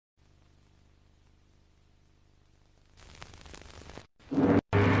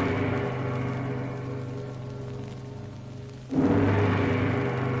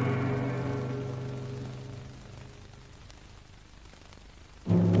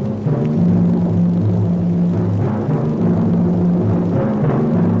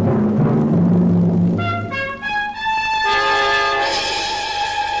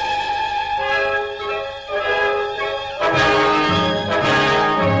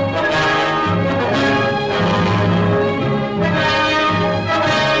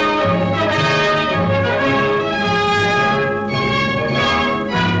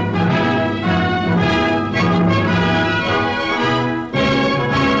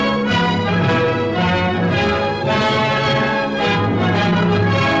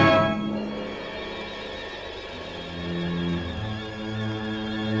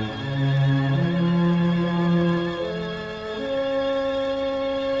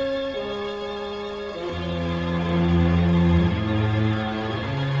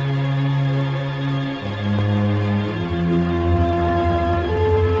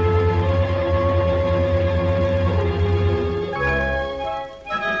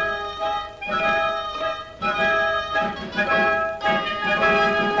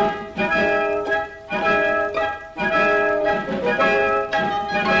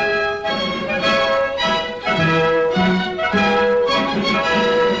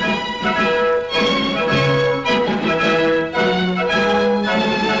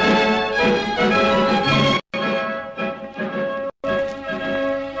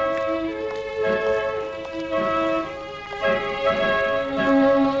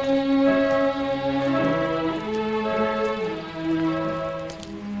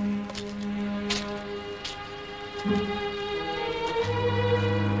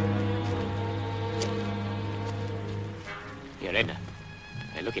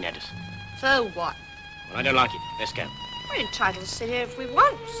looking at us. So what? Well, I don't like it. Let's go. We're entitled to sit here if we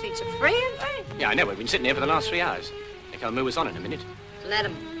want. Seats are free, aren't they? Yeah, I know. We've been sitting here for the last 3 hours. They can't move us on in a minute. Let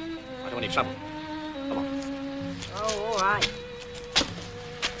them. I don't want any trouble. Come on. Oh, all right.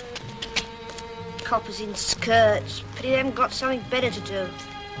 Coppers in skirts. Pity they haven't got something better to do.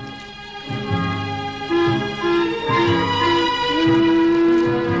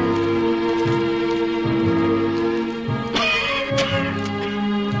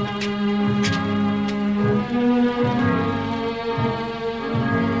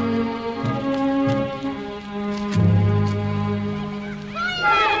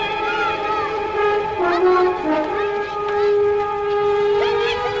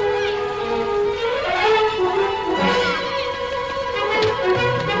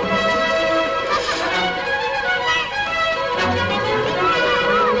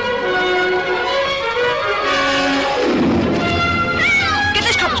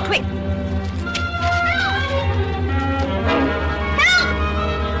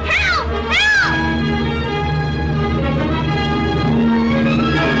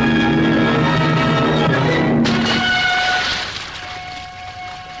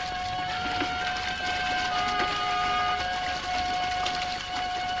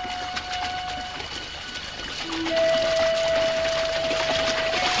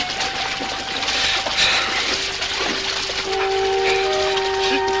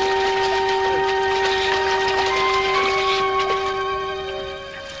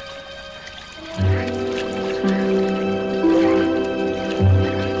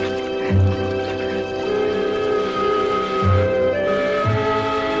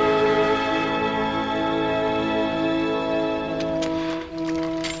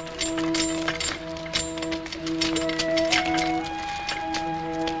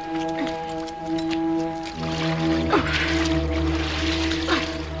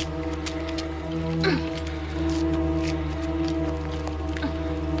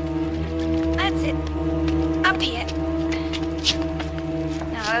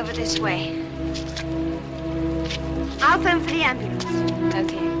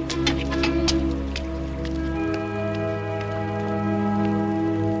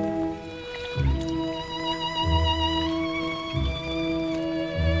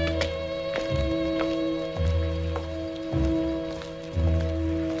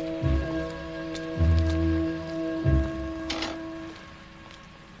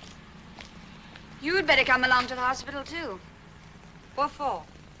 Come along to the hospital, too. What for?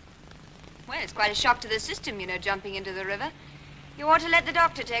 Well, it's quite a shock to the system, you know, jumping into the river. You ought to let the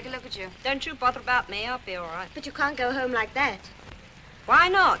doctor take a look at you. Don't you bother about me. I'll be all right. But you can't go home like that. Why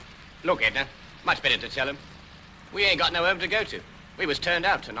not? Look, Edna, much better to tell him. We ain't got no home to go to. We was turned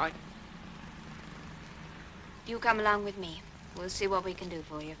out tonight. You come along with me. We'll see what we can do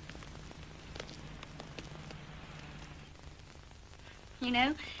for you. You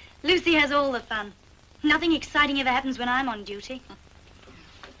know, Lucy has all the fun. Nothing exciting ever happens when I'm on duty.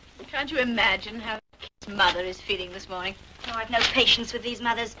 Can't you imagine how his mother is feeling this morning? Oh, I've no patience with these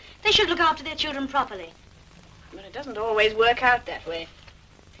mothers. They should look after their children properly. But it doesn't always work out that way.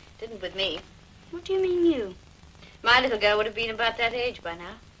 It didn't with me. What do you mean, you? My little girl would have been about that age by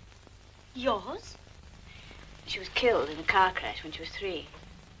now. Yours? She was killed in a car crash when she was 3.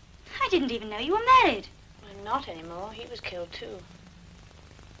 I didn't even know you were married. Well, not anymore. He was killed, too.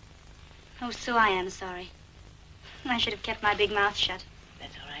 Oh, so I am sorry. I should have kept my big mouth shut.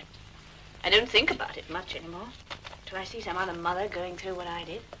 That's all right. I don't think about it much anymore. Till I see some other mother going through what I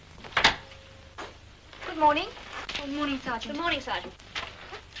did. Good morning. Good morning, Sergeant. Good morning, Sergeant.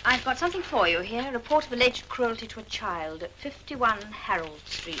 I've got something for you here. A report of alleged cruelty to a child at 51 Harold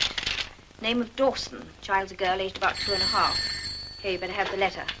Street. Name of Dawson. Child's a girl aged about 2.5. Here, you better have the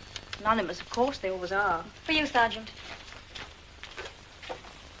letter. Anonymous, of course. They always are. For you, Sergeant.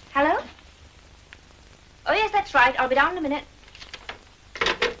 Hello? Oh, yes, that's right. I'll be down in a minute.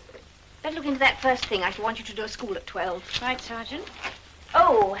 Better look into that first thing. I shall want you to do a school at 12. Right, Sergeant.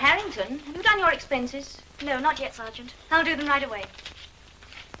 Oh, Harrington, have you done your expenses? No, not yet, Sergeant. I'll do them right away.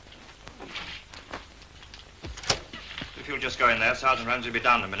 If you'll just go in there, Sergeant Ramsey will be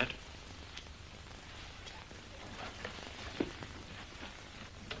down in a minute.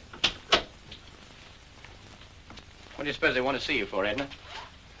 What do you suppose they want to see you for, Edna?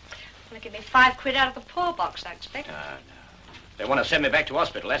 Well, give me 5 quid out of the poor box, I expect. No. They want to send me back to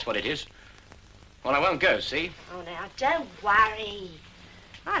hospital, that's what it is. Well, I won't go, see? Oh, now, don't worry.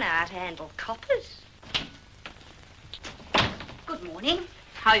 I know how to handle coppers. Good morning.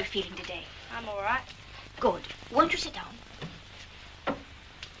 How are you feeling today? I'm all right. Good. Won't you sit down?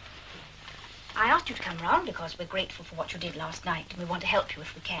 I asked you to come round because we're grateful for what you did last night, and we want to help you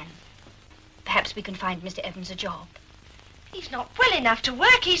if we can. Perhaps we can find Mr. Evans a job. He's not well enough to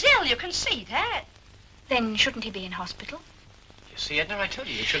work. He's ill, you can see that. Then shouldn't he be in hospital? You see, Edna, I told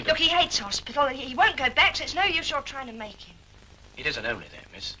you shouldn't Look, have... he hates hospital. He won't go back, so it's no use you're trying to make him. It isn't only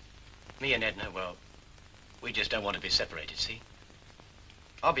that, miss. Me and Edna, well, we just don't want to be separated, see?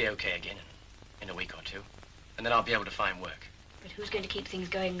 I'll be okay again in a week or two, and then I'll be able to find work. But who's going to keep things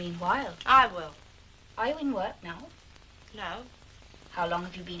going meanwhile? I will. Are you in work now? No, How long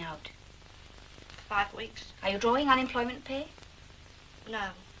have you been out? 5 weeks. Are you drawing unemployment pay? No,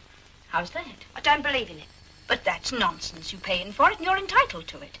 How's that? I don't believe in it. But that's nonsense. You pay in for it and you're entitled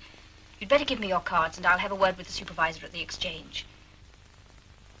to it. You'd better give me your cards and I'll have a word with the supervisor at the exchange.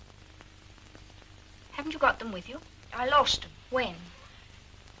 Haven't you got them with you? I lost them When?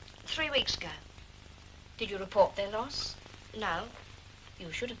 3 weeks ago. Did you report their loss? No,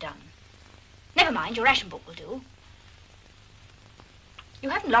 You should have done. Never mind, your ration book will do. You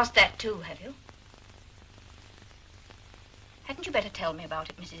haven't lost that too, have you? Hadn't you better tell me about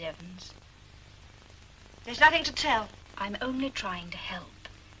it, Mrs. Evans? there's nothing to tell. I'm only trying to help.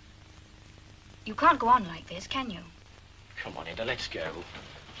 You can't go on like this, can you? Come on, Edna, let's go.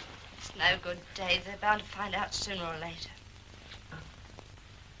 It's no good, Dave. They're bound to find out sooner or later.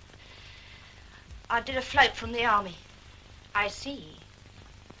 I did a float from the army. I see.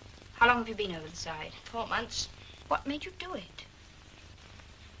 How long have you been over the side? 4 months. What made you do it?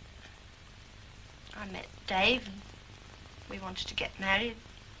 I met Dave and we wanted to get married.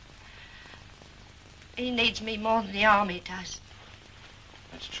 He needs me more than the army does.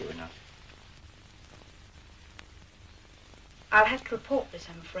 That's true enough. I'll have to report this,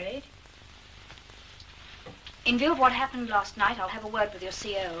 I'm afraid. In view of what happened last night, I'll have a word with your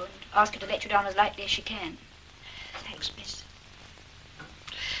CO and ask her to let you down as lightly as she can. Thanks, miss.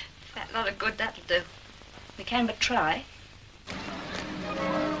 That lot of good, that'll do. We can but try.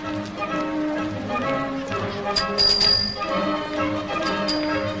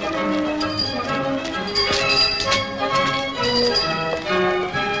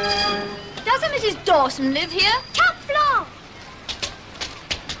 Doesn't Mrs. Dawson live here? Top floor.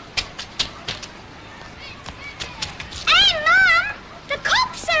 Hey, Mum! The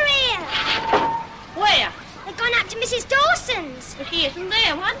cops are here. Where? They've gone up to Mrs. Dawson's. But he isn't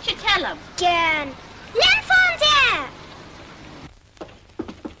there. Why don't you tell him? Jen. Linford's here.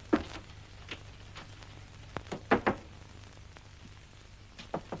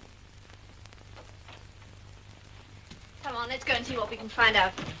 Come on, let's go and see what we can find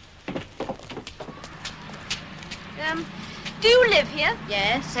out. Do you live here?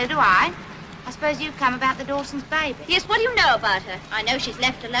 Yes. So do I. I suppose you've come about the Dawson's baby. Yes, what do you know about her? I know she's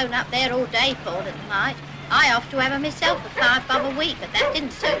left alone up there all day, Ford, at night. I offered to have her myself for $5 a week, but that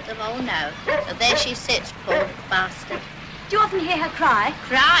didn't suit them. Oh, no. So there she sits, poor bastard. Do you often hear her cry?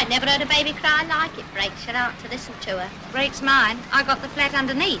 Cry? Never heard a baby cry like it. Breaks your heart to listen to her. Breaks mine. I got the flat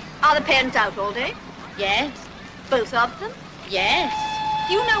underneath. Are the parents out all day? Yes. Both of them? Yes.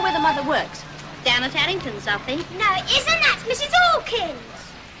 Do you know where the mother works? Down at Harrington's, I think. No, it isn't. That's Mrs. Hawkins.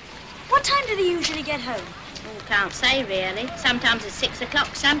 What time do they usually get home? Oh, can't say, really. Sometimes it's 6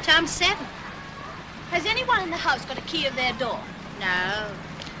 o'clock, sometimes 7. Has anyone in the house got a key of their door? No.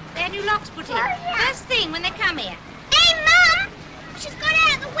 They had new locks put in. First thing when they come here. Hey, Mum! She's got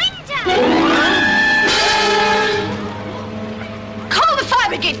out the window. Call the fire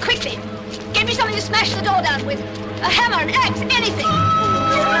brigade, quickly! Get me something to smash the door down with. A hammer, an axe, anything!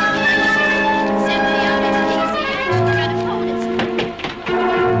 Send the others, easy. Try to hold it.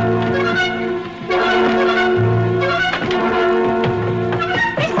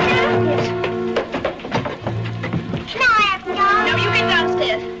 No, I haven't gone. No, you get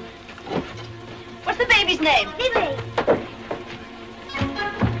downstairs. What's the baby's name? Libby.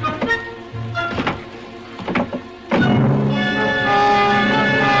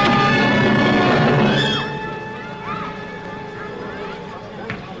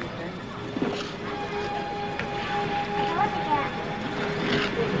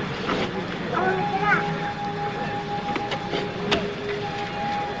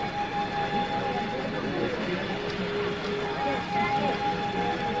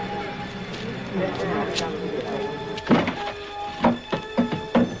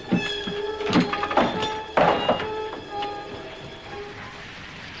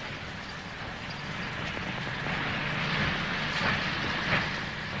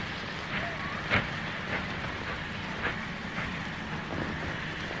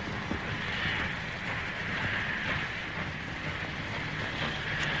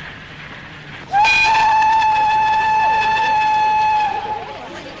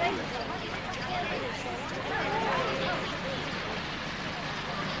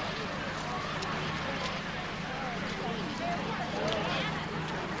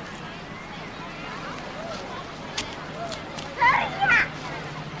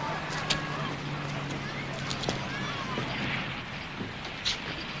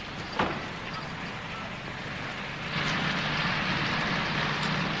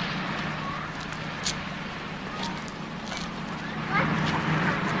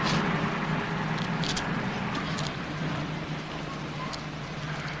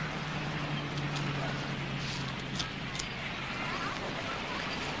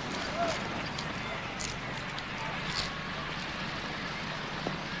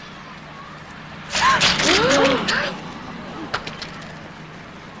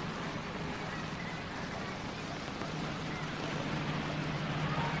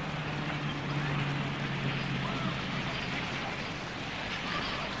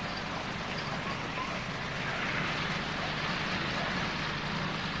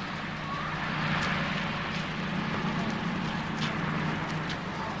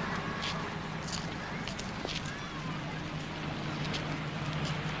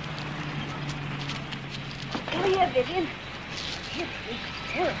 Vivian. You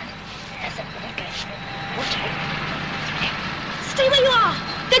too. That's a good guess. Watch out. Stay where you are.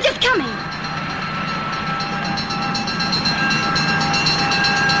 They're just coming.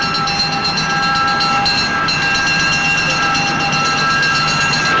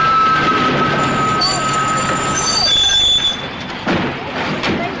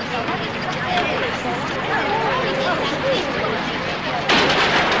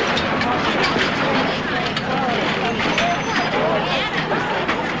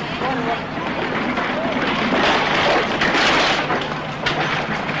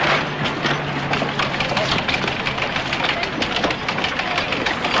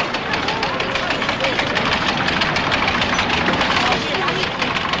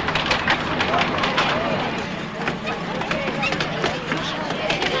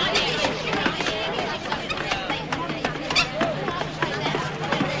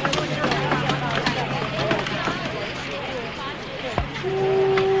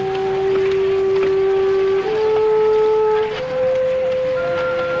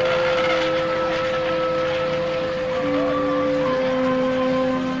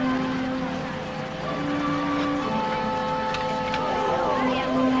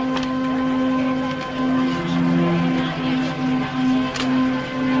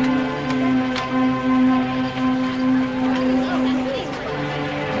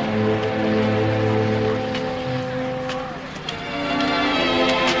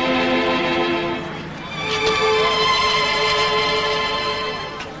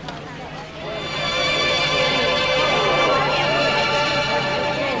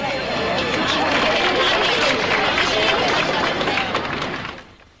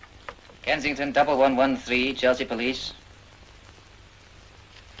 Kensington 1113, Chelsea Police.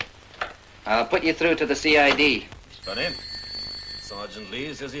 I'll put you through to the CID. Funny. Sergeant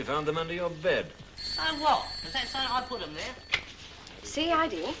Lee says he found them under your bed. So what? Does that say I put them there?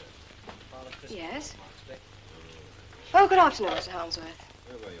 CID? Yes. Oh, good afternoon, Mr. Harmsworth.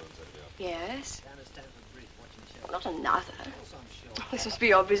 Yes. Not another. This must be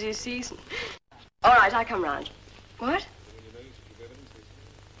your busy season. All right, I come round. What?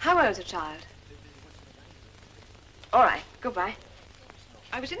 How old's the child? All right, goodbye.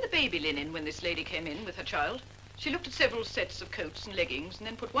 I was in the baby linen when this lady came in with her child. She looked at several sets of coats and leggings and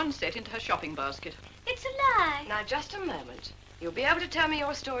then put one set into her shopping basket. It's a lie. Now, just a moment. You'll be able to tell me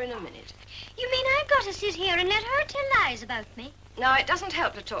your story in a minute. You mean I've got to sit here and let her tell lies about me? No, it doesn't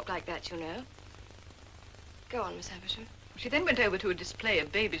help to talk like that, you know. Go on, Miss Havisham. She then went over to a display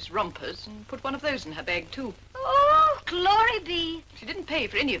of babies' rompers and put one of those in her bag, too. Oh, glory be. She didn't pay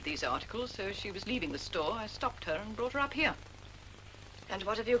for any of these articles, so as she was leaving the store, I stopped her and brought her up here. And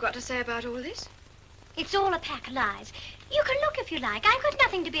what have you got to say about all this? It's all a pack of lies. You can look if you like. I've got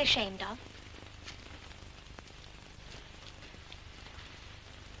nothing to be ashamed of.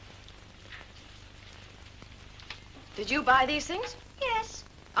 Did you buy these things? Yes.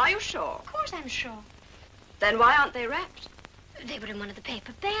 Are you sure? Of course I'm sure. Then why aren't they wrapped? They were in one of the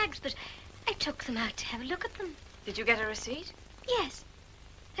paper bags, but I took them out to have a look at them. Did you get a receipt? Yes.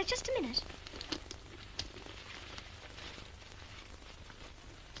 Just a minute.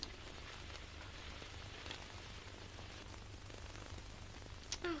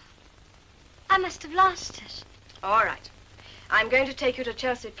 Oh, I must have lost it. All right. I'm going to take you to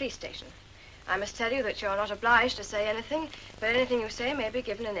Chelsea Police Station. I must tell you that you're not obliged to say anything, but anything you say may be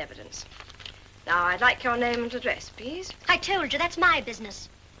given in evidence. Now, I'd like your name and address, please. I told you, that's my business.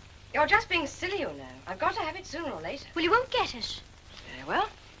 You're just being silly, you know. I've got to have it sooner or later. Well, you won't get it. Very well.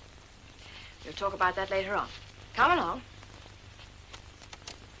 We'll talk about that later on. Come along.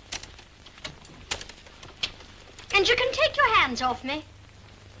 And you can take your hands off me.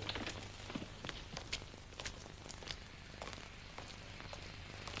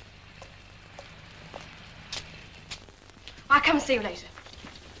 I'll come see you later.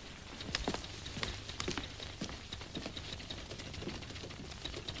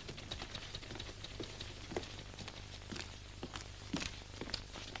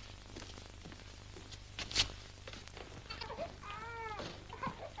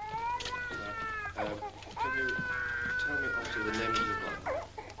 Can you tell me also the name of your blood?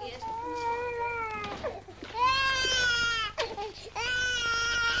 Yes.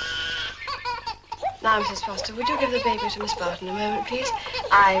 Now, Mrs. Foster, would you give the baby to Miss Barton a moment, please?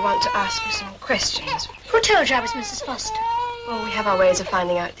 I want to ask you some questions. Who told you I was Mrs. Foster? Oh, we have our ways of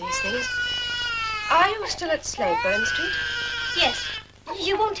finding out these things. Are you still at Sladeburn Street? Yes.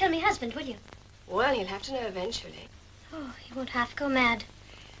 You won't tell me husband, will you? Well, you'll have to know eventually. Oh, he won't half go mad.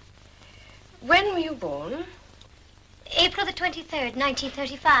 When were you born? April the 23rd,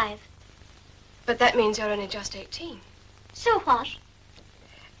 1935. But that means you're only just 18. So what?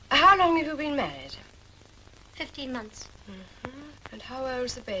 How long have you been married? 15 months. And how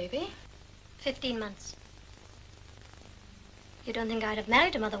old's the baby? 15 months. You don't think I'd have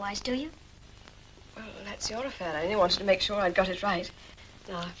married him otherwise, do you? Well, that's your affair. I only wanted to make sure I'd got it right.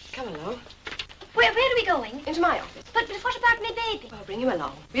 Now, come along. Where are we going? Into my office. But what about my baby? Well, bring him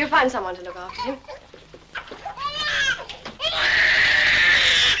along. We'll find someone to look after him.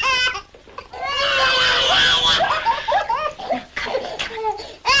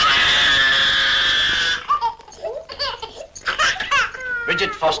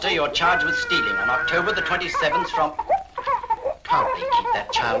 Bridget Foster, you're charged with stealing on October the 27th from... Can't they keep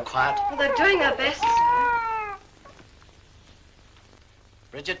that child quiet? Well, they're doing their best, sir.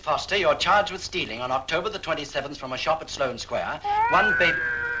 Bridget Foster, you're charged with stealing on October the 27th from a shop at Sloane Square.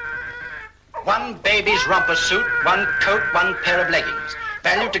 One baby's romper suit, one coat, one pair of leggings.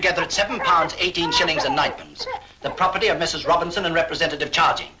 Valued together at £7, 18 shillings and 9pence. The property of Mrs. Robinson and Representative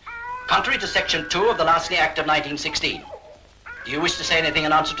Charging. Contrary to Section 2 of the Larceny Act of 1916. Do you wish to say anything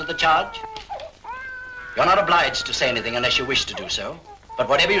in answer to the charge? You're not obliged to say anything unless you wish to do so. But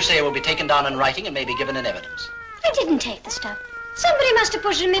whatever you say will be taken down in writing and may be given in evidence. I didn't take the stuff. Somebody must have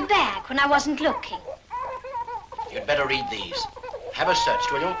put it in my bag when I wasn't looking. You'd better read these. Have her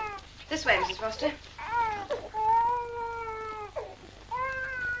searched, will you? This way, Mrs. Foster.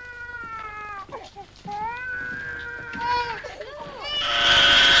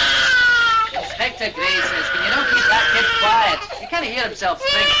 Inspector Gray says, can you not keep that kid quiet? He can't hear himself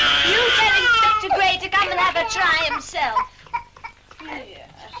think. You tell Inspector Gray to come and have a try himself.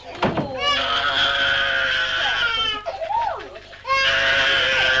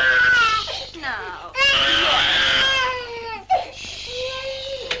 Now.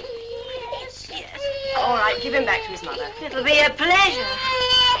 All right, give him back to his mother. It'll be a pleasure.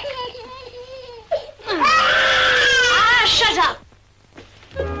 Ah, shut up.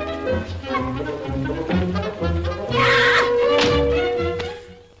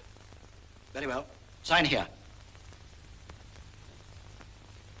 Very well. Sign here.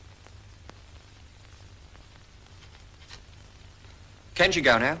 Can she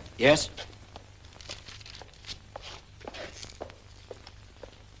go now? Yes?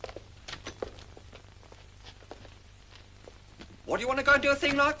 What do you want to go and do a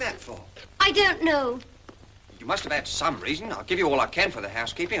thing like that for? I don't know. You must have had some reason. I'll give you all I can for the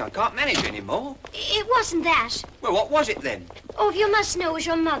housekeeping. I can't manage anymore. It wasn't that. Well, what was it then? Oh, you must know it was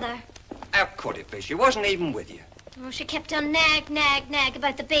your mother. How could it be? She wasn't even with you. Oh, she kept on nag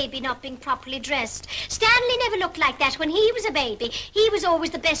about the baby not being properly dressed. Stanley never looked like that when he was a baby. He was always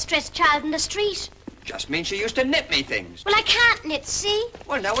the best-dressed child in the street. Just means she used to knit me things. Well, I can't knit, see?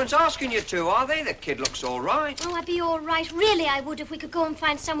 Well, no one's asking you to, are they? The kid looks all right. Oh, I'd be all right. Really, I would if we could go and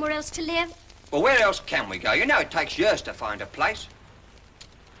find somewhere else to live. Well, where else can we go? You know it takes years to find a place.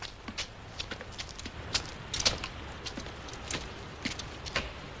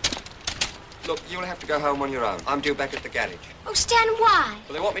 Look, you'll have to go home on your own. I'm due back at the garage. Oh, Stan, why?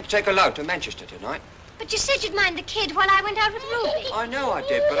 Well, they want me to take a load to Manchester tonight. But you said you'd mind the kid while I went out with Ruby. I know I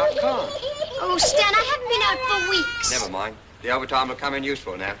did, but I can't. Oh, Stan, I haven't been out for weeks. Never mind. The overtime will come in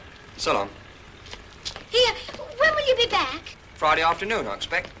useful now. So long. Here, when will you be back? Friday afternoon, I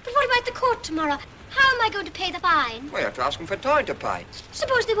expect. But what about the court tomorrow? How am I going to pay the fine? Well, you have to ask them for time to pay.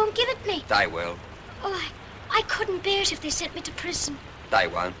 Suppose they won't give it me. They will. Oh, I couldn't bear it if they sent me to prison. They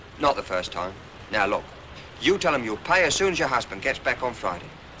won't. Not the first time. Now, look. You tell them you'll pay as soon as your husband gets back on Friday.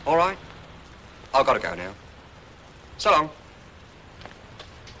 All right? I've got to go now. So long.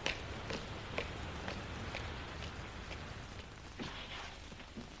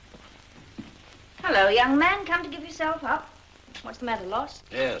 Hello, young man. Come to give yourself up. What's the matter, lost?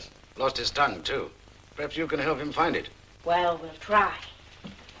 Yes, lost his tongue, too. Perhaps you can help him find it. Well, we'll try.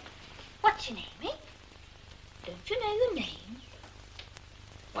 What's your name, eh? Don't you know your name?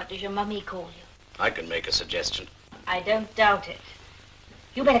 What does your mummy call you? I can make a suggestion. I don't doubt it.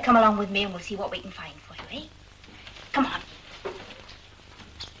 You better come along with me and we'll see what we can find for you, eh? Come on.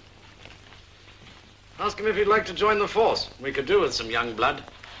 Ask him if he'd like to join the force. We could do with some young blood.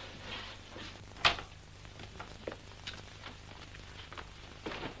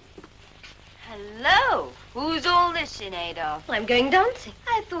 Hello. Who's all this in aid of? I'm going dancing.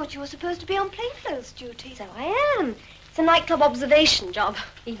 I thought you were supposed to be on plainclothes duty. So I am. It's a nightclub observation job.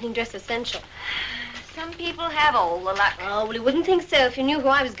 Evening dress essential. Some people have all the luck. Oh, well, you wouldn't think so if you knew who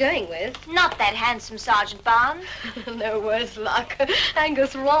I was going with. Not that handsome Sergeant Barnes. No worse luck.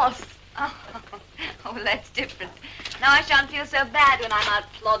 Angus Ross. Oh, that's different. Now I shan't feel so bad when I'm out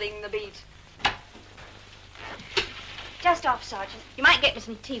plodding the beat. Just off, Sergeant. You might get me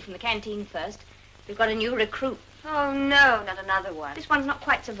some tea from the canteen first. We've got a new recruit. Oh, no, not another one. This one's not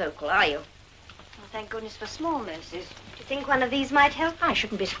quite so vocal, are you? Well, thank goodness for small nurses. Do you think one of these might help? I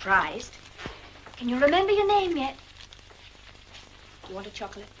shouldn't be surprised. Can you remember your name yet? Do you want a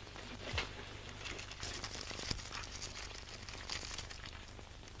chocolate?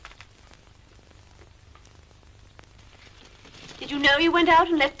 Did you know you went out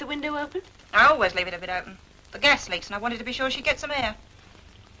and left the window open? I always leave it a bit open. The gas leaks, and I wanted to be sure she'd get some air.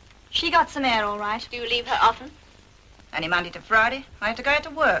 She got some air, all right. Do you leave her often? Only Monday to Friday. I have to go out to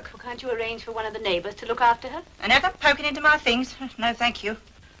work. Well, can't you arrange for one of the neighbours to look after her? And ever poking into my things? No, thank you.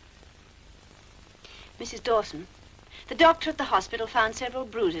 Mrs. Dawson, the doctor at the hospital found several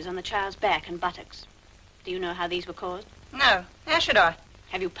bruises on the child's back and buttocks. Do you know how these were caused? No. How should I?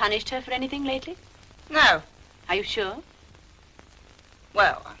 Have you punished her for anything lately? No. Are you sure?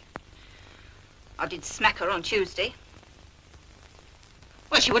 Well, I did smack her on Tuesday.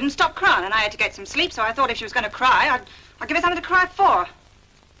 Well, she wouldn't stop crying, and I had to get some sleep, so I thought if she was going to cry, I'd give her something to cry for.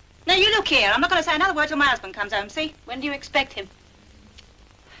 Now, you look here. I'm not going to say another word till my husband comes home, see? When do you expect him?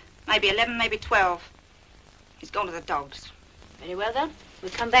 Maybe 11, maybe 12. He's gone to the dogs. Very well, then.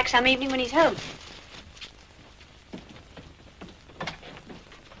 We'll come back some evening when he's home.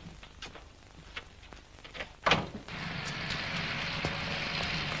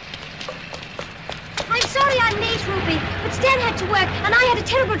 I'm sorry I'm late, Ruby, but Stan had to work, and I had a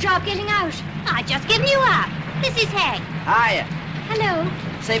terrible job getting out. I just given you up. This is Hank. Hiya. Hello.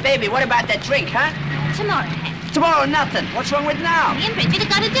 Say, baby, what about that drink, huh? Tomorrow, Hank. Tomorrow, nothing. What's wrong with now? Me and Bridget have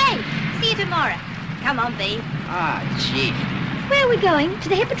got a date. See you tomorrow. Come on, babe. Ah, gee. Where are we going? To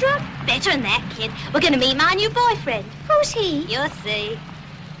the Hippodrome? Better than that, kid. We're going to meet my new boyfriend. Who's he? You'll see.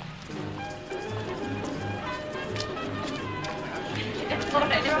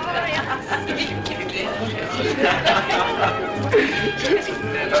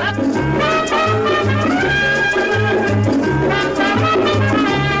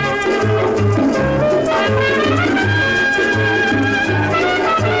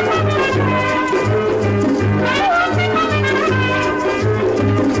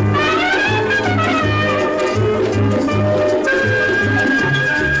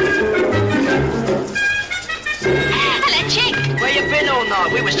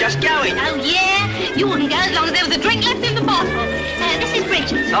 We was just going. Oh, yeah? You wouldn't go as long as there was a drink left in the bottle. This is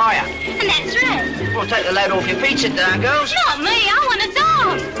Bridget. Hiya. And that's Ray. Well, take the load off your feet, sit down, girls. Not me. I want to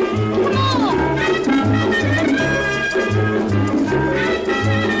dance. Come on.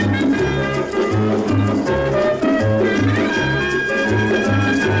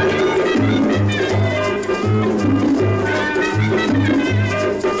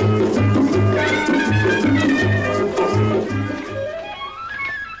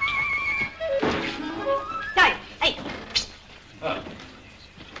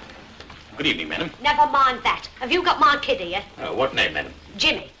 Good evening, madam. Never mind that. Have you got my kid here? What name, madam?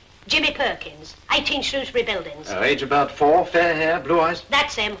 Jimmy. Jimmy Perkins. 18 Shrewsbury Buildings. Age about 4, fair hair, blue eyes.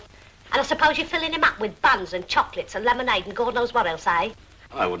 That's him. And I suppose you're filling him up with buns and chocolates and lemonade and God knows what else, eh?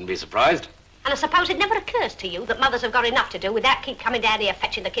 I wouldn't be surprised. And I suppose it never occurs to you that mothers have got enough to do without keep coming down here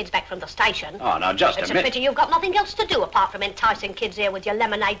fetching the kids back from the station. Oh, now, just It's a a minute. pity you've got nothing else to do apart from enticing kids here with your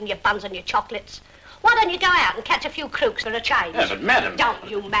lemonade and your buns and your chocolates. Why don't you go out and catch a few crooks for a change? Yeah, but madam... Don't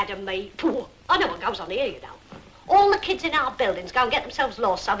you madam me. Pooh. I know what goes on here, you know. All the kids in our buildings go and get themselves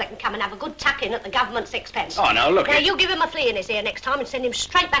lost so they can come and have a good tuck-in at the government's expense. Oh, now, look Now, here. you give him a flea in his ear next time and send him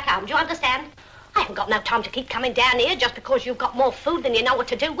straight back home. Do you understand? I haven't got no time to keep coming down here just because you've got more food than you know what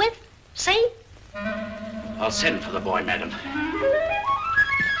to do with. See? I'll send for the boy, madam.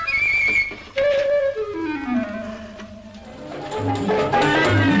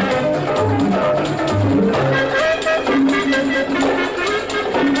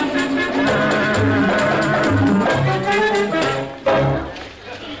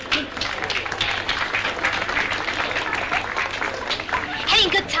 Having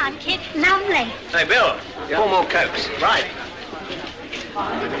a good time, kid? Lovely. Hey, Bill. 4 more Cokes. Right.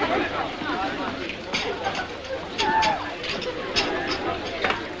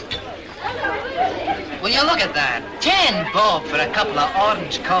 Will you look at that? 10 bob for a couple of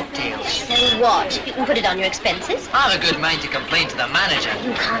orange cocktails. So what? You can put it on your expenses. I've a good mind to complain to the manager.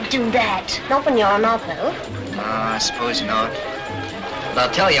 You can't do that. Not when you're an author. I suppose not. But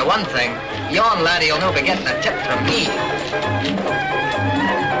I'll tell you one thing. Yon laddie will no be getting a tip from me.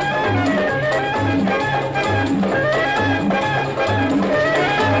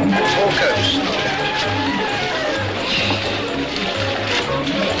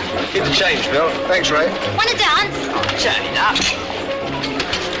 Keep the change, Bill. Thanks, Ray. Want to dance? Oh, turn it up.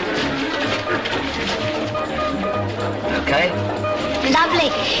 Okay. lovely.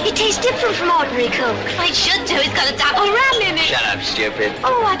 It tastes different from ordinary Coke. It should do. It's got a double rum in it. Shut up, stupid.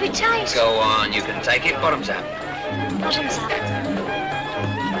 Oh, I'd be tight. Go on, you can take it. Bottoms up. Bottoms up.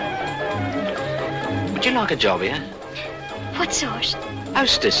 Would you like a job here? What sort?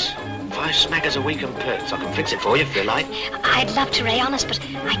 Hostess. 5 smackers a week and perks. I can fix it for you if you like. I'd love to, Ray, honest, but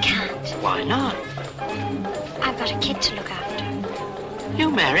I can't. Why not? I've got a kid to look after. You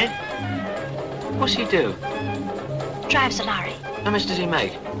married? What's he do? Drives a lorry. How much does he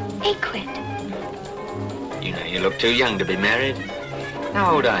make? 8 quid. You know, you look too young to be married.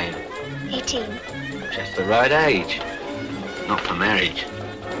 How old are you? 18. Just the right age. Not for marriage.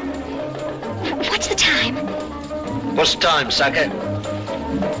 What's the time? What's the time, sucker?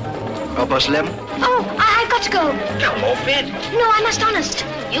 11? Oh, I've got to go. Come off it. No, I must, honest.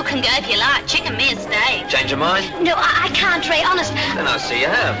 You can go if you like. Chicken me a stay. Change your mind? No, I can't, Ray, honest. Then I'll see you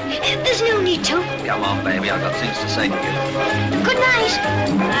have. There's no need to. Come on, baby. I've got things to say to you. Good night.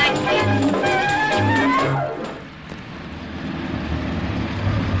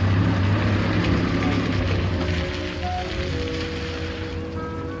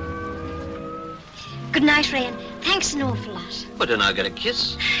 Good night, Ray, and thanks an awful lot. But don't I get a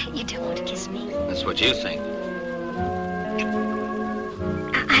kiss? You don't want to kiss me. That's what you think.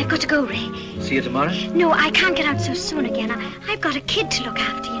 I've got to go, Ray. See you tomorrow? No, I can't get out so soon again. I've got a kid to look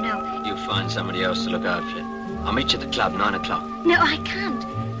after, you know. You find somebody else to look out for you. I'll meet you at the club, 9 o'clock. No, I can't.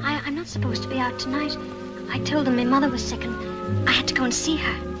 I'm not supposed to be out tonight. I told them my mother was sick and I had to go and see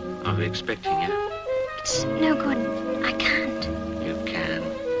her. I'll be expecting you. It's no good. I can't. You can,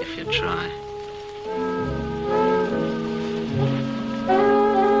 if you try.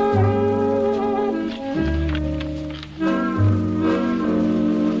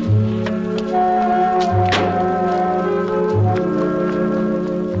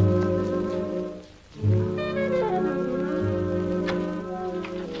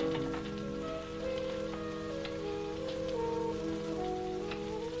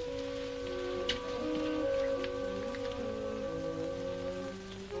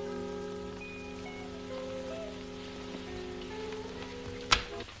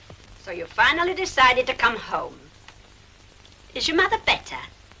 So you finally decided to come home. Is your mother better?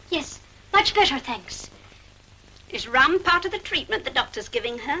 Yes, much better, thanks. Is rum part of the treatment the doctor's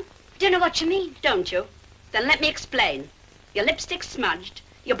giving her? Don't know what you mean. Don't you? Then let me explain. Your lipstick's smudged,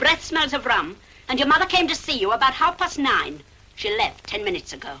 your breath smells of rum, and your mother came to see you about 9:30. She left 10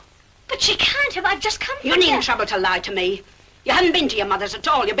 minutes ago. But she can't have. I've just come You from needn't there. trouble to lie to me. You haven't been to your mother's at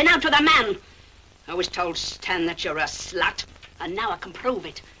all. You've been out with a man. I always told Stan that you're a slut, and now I can prove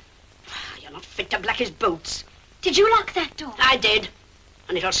it. You're not fit to black his boots. Did you lock that door? I did.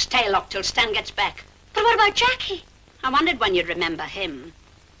 And it'll stay locked till Stan gets back. But what about Jackie? I wondered when you'd remember him.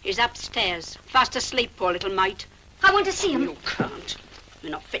 He's upstairs, fast asleep, poor little mite. I want to see him. You can't.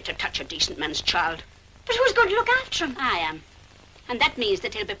 You're not fit to touch a decent man's child. But who's going to look after him? I am. And that means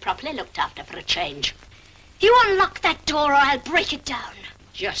that he'll be properly looked after for a change. You unlock that door or I'll break it down.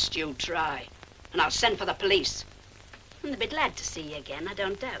 Just you try. And I'll send for the police. And they'll be glad to see you again, I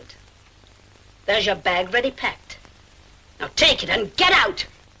don't doubt. There's your bag ready packed. Now take it and get out.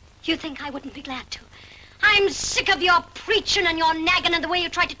 You think I wouldn't be glad to? I'm sick of your preaching and your nagging and the way you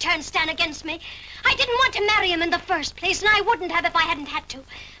tried to turn Stan against me. I didn't want to marry him in the first place, and I wouldn't have if I hadn't had to.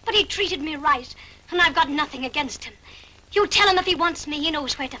 But he treated me right, and I've got nothing against him. You tell him if he wants me, he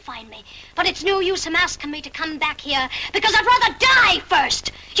knows where to find me. But it's no use him asking me to come back here, because I'd rather die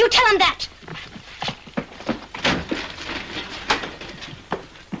first. You tell him that.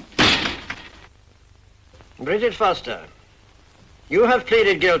 Bridget Foster, you have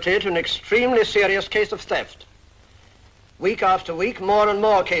pleaded guilty to an extremely serious case of theft. Week after week, more and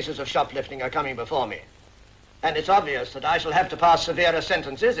more cases of shoplifting are coming before me. And it's obvious that I shall have to pass severer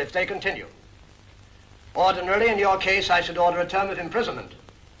sentences if they continue. Ordinarily, in your case, I should order a term of imprisonment.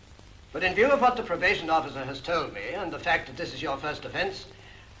 But in view of what the probation officer has told me, and the fact that this is your first offense,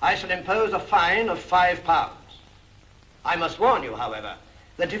 I shall impose a fine of £5. I must warn you, however,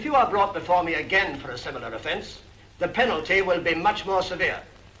 that if you are brought before me again for a similar offense, the penalty will be much more severe.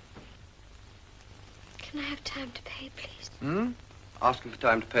 Can I have time to pay, please? Asking for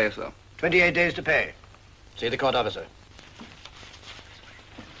time to pay, sir. 28 days to pay. See the court officer.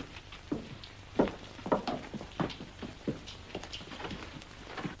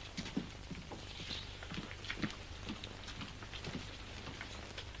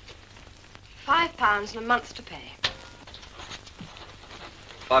 £5 and a month to pay.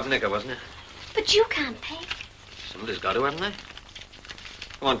 5 nigger, wasn't it? But you can't pay. Somebody's got to, haven't they?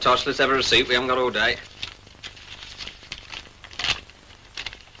 Come on, Tosh, let's have a receipt. We haven't got all day.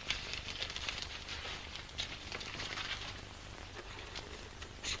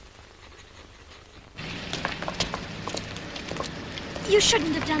 You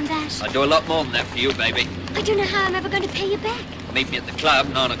shouldn't have done that. I'd do a lot more than that for you, baby. I don't know how I'm ever going to pay you back. Meet me at the club,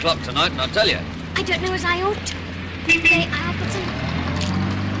 9 o'clock tonight, and I'll tell you. I don't know as I ought to.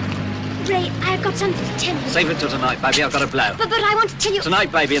 Ray, I've got something to tell you. Save it till tonight, baby. I've got a blow. But I want to tell you...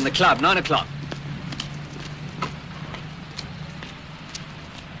 Tonight, baby, in the club, 9 o'clock.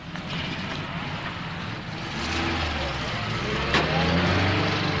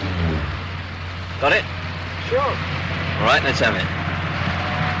 Got it? Sure. All right, let's have it.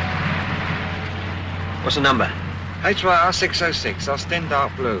 What's the number? HYR 606, Austin,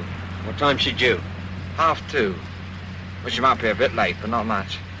 dark blue. What time's she due? 2:30. Well, she might be a bit late, but not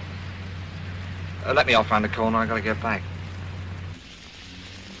much. Let me off round the corner, I gotta get back.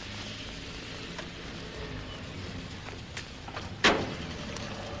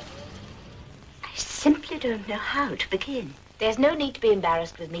 I simply don't know how to begin. There's no need to be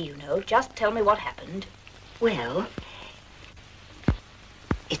embarrassed with me, you know. Just tell me what happened. Well,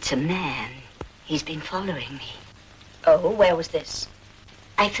 it's a man. He's been following me. Oh, where was this?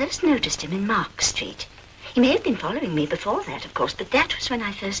 I first noticed him in Mark Street. He may have been following me before that, of course, but that was when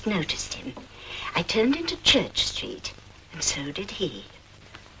I first noticed him. I turned into Church Street, and so did he.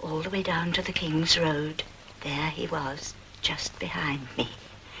 All the way down to the King's Road. There he was, just behind me.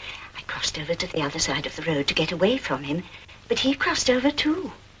 I crossed over to the other side of the road to get away from him, but he crossed over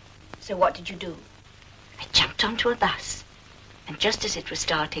too. So what did you do? I jumped onto a bus, and just as it was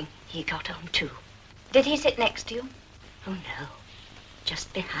starting, he got on too. Did he sit next to you? Oh, no.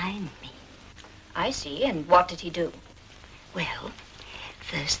 Just behind me. I see. And what did he do? Well,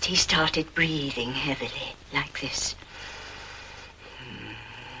 first he started breathing heavily, like this.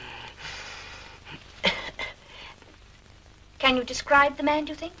 Can you describe the man,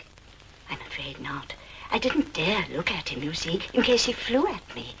 do you think? I'm afraid not. I didn't dare look at him, you see, in case he flew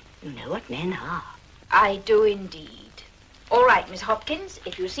at me. You know what men are. I do indeed. All right, Miss Hopkins,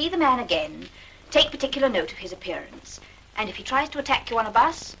 if you see the man again, take particular note of his appearance. And if he tries to attack you on a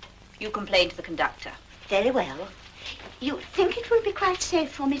bus, you complain to the conductor. Very well. You think it will be quite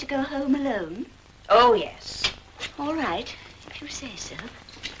safe for me to go home alone? Oh, yes. All right, if you say so.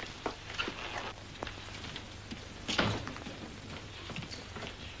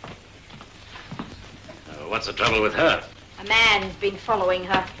 What's the trouble with her? A man's been following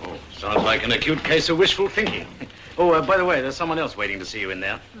her. Oh, sounds like an acute case of wishful thinking. Oh, by the way, there's someone else waiting to see you in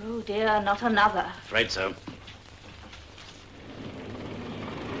there. Oh, dear, not another. Afraid so.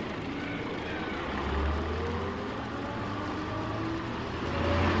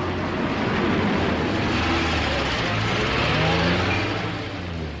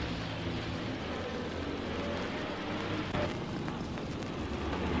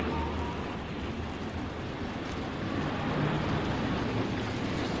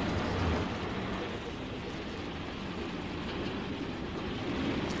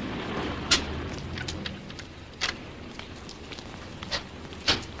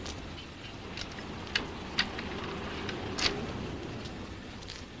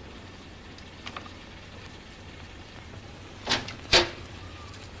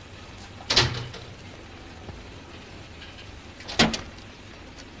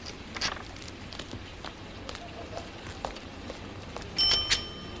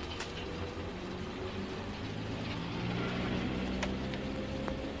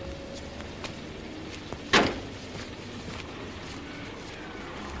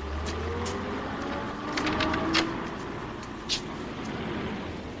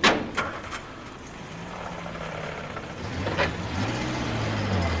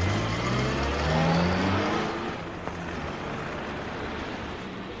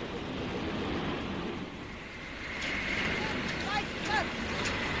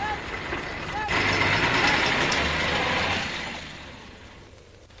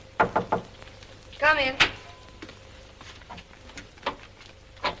 Come in.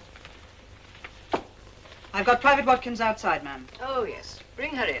 I've got Private Watkins outside, ma'am. Oh, yes.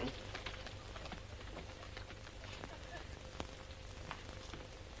 Bring her in.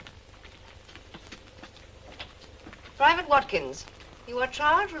 Private Watkins, you are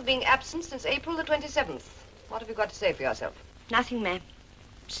charged with being absent since April the 27th. What have you got to say for yourself? Nothing, ma'am,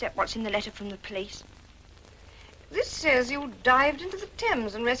 except what's in the letter from the police. This says you dived into the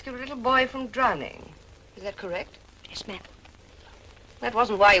Thames and rescued a little boy from drowning. Is that correct? Yes, ma'am. That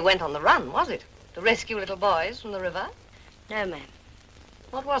wasn't why you went on the run, was it? To rescue little boys from the river? No, ma'am.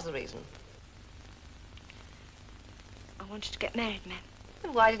 What was the reason? I wanted to get married, ma'am.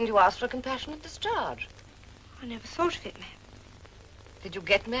 Then why didn't you ask for a compassionate discharge? I never thought of it, ma'am. Did you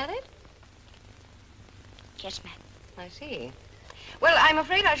get married? Yes, ma'am. I see. Well, I'm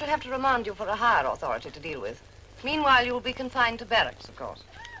afraid I shall have to remand you for a higher authority to deal with. Meanwhile, you'll be confined to barracks, of course.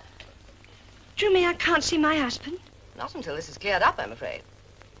 Do you mean I can't see my husband? Not until this is cleared up, I'm afraid.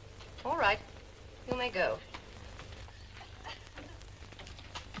 All right. You may go.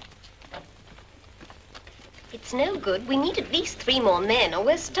 It's no good. We need at least 3 more men or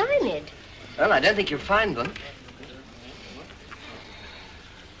we're stymied. Well, I don't think you'll find them.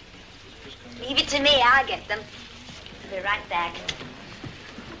 Leave it to me. I'll get them. I'll be right back.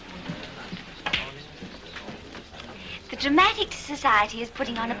 The Dramatic Society is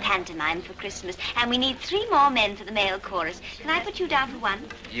putting on a pantomime for Christmas, and we need 3 more men for the male chorus. Can I put you down for one?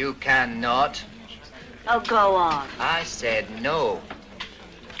 You cannot. Oh, go on. I said no.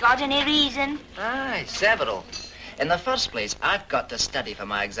 Got any reason? Aye, several. In the first place, I've got to study for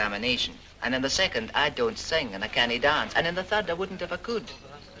my examination. And in the second, I don't sing and I can't dance. And in the third, I wouldn't if I could.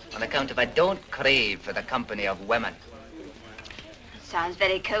 On account of I don't crave for the company of women. Sounds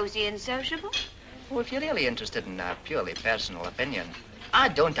very cozy and sociable. Well, if you're really interested in a purely personal opinion, I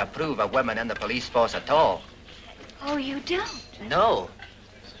don't approve of women in the police force at all. Oh, you don't? No.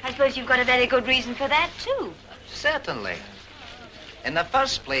 I suppose you've got a very good reason for that, too. Certainly. In the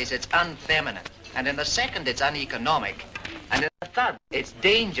first place, it's unfeminine. And in the second, it's uneconomic. And in the third, it's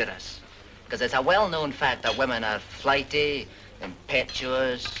dangerous. Because it's a well-known fact that women are flighty,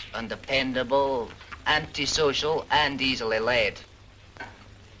 impetuous, undependable, antisocial, and easily led.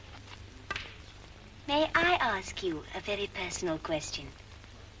 May I ask you a very personal question?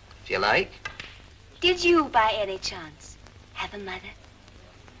 If you like. Did you, by any chance, have a mother?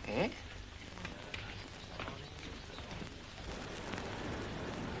 Eh?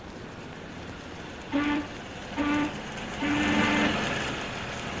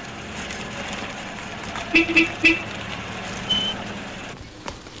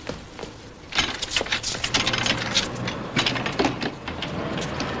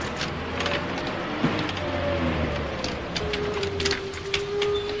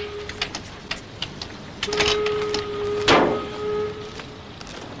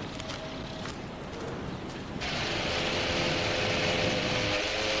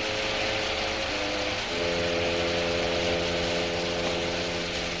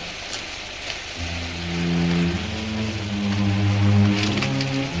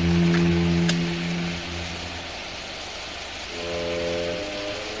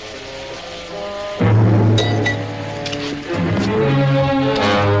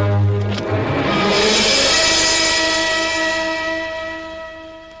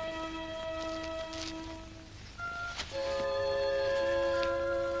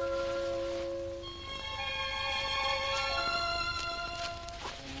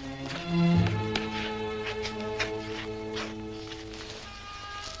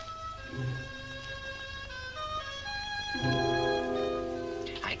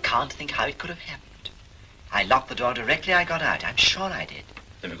 I can't think how it could have happened. I locked the door directly I got out. I'm sure I did.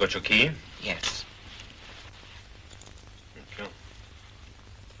 Have you got your key? Yes. Okay.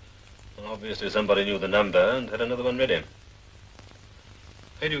 Well, obviously somebody knew the number and had another one ready.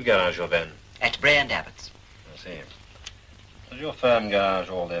 Where do you garage your van? At Bray and Abbott's. I see. Does your firm garage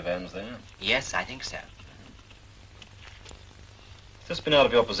all their vans there? Yes, I think so. Has this been out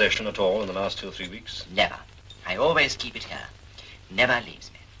of your possession at all in the last 2 or 3 weeks? Never. I always keep it here. Never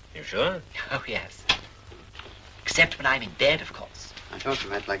leaves me. You sure? Oh, yes. Except when I'm in bed, of course. I thought you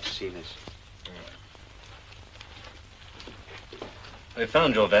might like to see this. They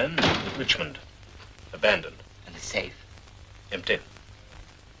found your van in Richmond. Abandoned. And the safe? Empty.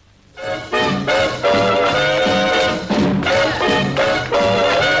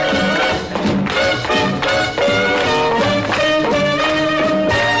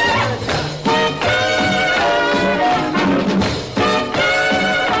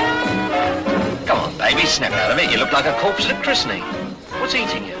 Snap out of it. You look like a corpse at a christening. What's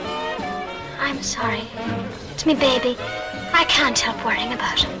eating you? I'm sorry. It's me baby. I can't help worrying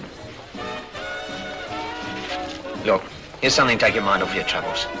about him. Look, here's something to take your mind off your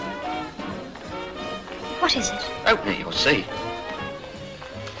troubles. What is it? Open it, you'll see.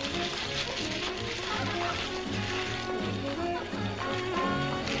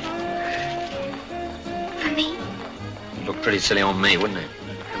 For me? It'd look pretty silly on me, wouldn't it?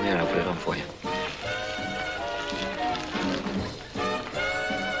 Come here, I'll put it on for you.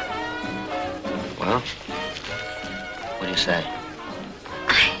 Well, what do you say?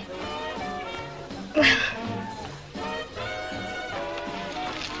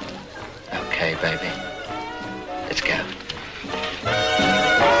 Okay, baby. Let's go.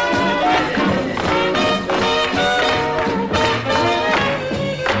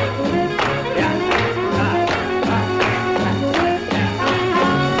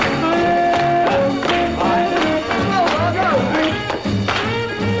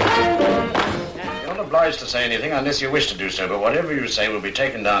 obliged to say anything unless you wish to do so, but whatever you say will be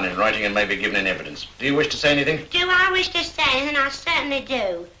taken down in writing and may be given in evidence. Do you wish to say anything? Do I wish to say anything? I certainly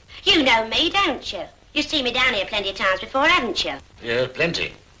do. You know me, don't you? You've seen me down here plenty of times before, haven't you? Yeah,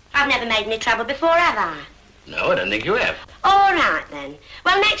 plenty. I've never made any trouble before, have I? No, I don't think you have. All right, then.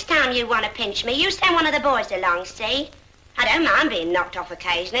 Well, next time you want to pinch me, you send one of the boys along, see? I don't mind being knocked off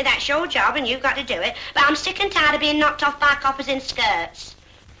occasionally. That's your job and you've got to do it. But I'm sick and tired of being knocked off by coppers in skirts.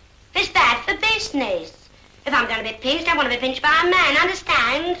 It's bad for business. If I'm going to be pinched, I want to be pinched by a man,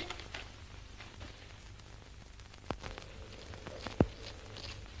 understand?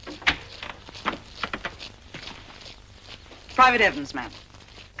 Private Evans, ma'am.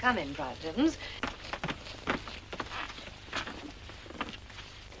 Come in, Private Evans.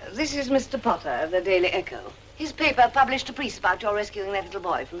 This is Mr. Potter of the Daily Echo. His paper published a piece about your rescuing that little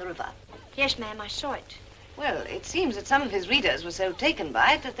boy from the river. Yes, ma'am, I saw it. Well, it seems that some of his readers were so taken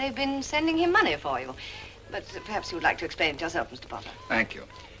by it that they've been sending him money for you. But perhaps you would like to explain it yourself, Mr. Potter. Thank you.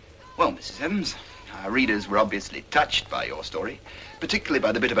 Well, Mrs. Evans, our readers were obviously touched by your story, particularly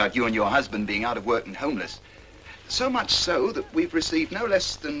by the bit about you and your husband being out of work and homeless. So much so that we've received no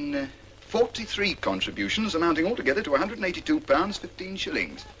less than 43 contributions, amounting altogether to £182, 15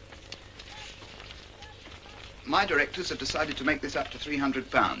 shillings. My directors have decided to make this up to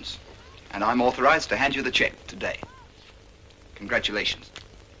 £300, and I'm authorized to hand you the check today. Congratulations.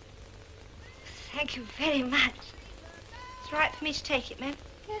 Thank you very much. It's right for me to take it, ma'am?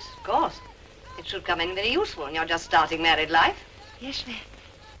 Yes, of course. It should come in very useful when you're just starting married life. Yes, ma'am.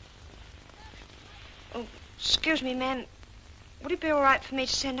 Oh, excuse me, ma'am. Would it be all right for me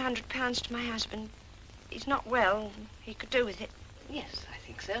to send £100 to my husband? He's not well. He could do with it. Yes, I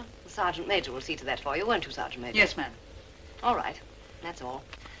think so. The Sergeant Major will see to that for you, won't you, Sergeant Major? Yes, ma'am. All right. That's all.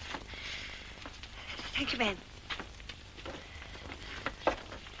 Thank you, ma'am.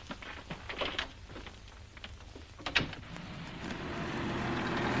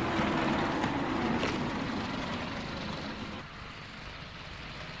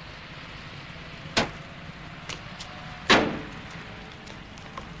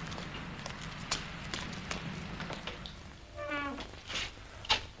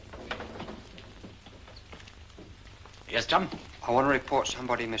 Yes, Tom? I want to report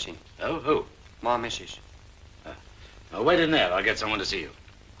somebody missing. Oh, who? My missus. Oh, wait in there. I'll get someone to see you.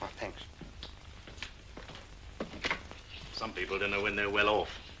 Oh, thanks. Some people don't know when they're well off.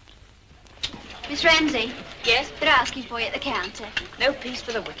 Miss Ramsey? Yes? They're asking for you at the counter. No peace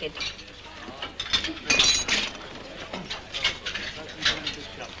for the wicked.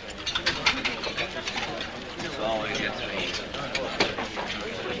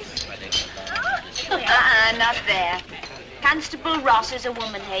 Not there. Constable Ross is a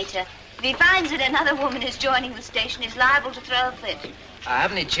woman hater. If he finds that another woman is joining the station, he's liable to throw a fit. I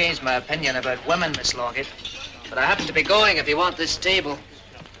haven't changed my opinion about women, Miss Lockett. But I happen to be going if you want this table.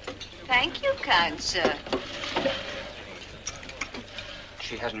 Thank you, kind sir.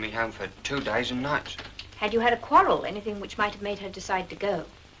 She hasn't been home for 2 days and nights. Had you had a quarrel, anything which might have made her decide to go?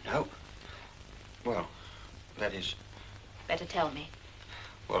 No. Well, that is... Better tell me.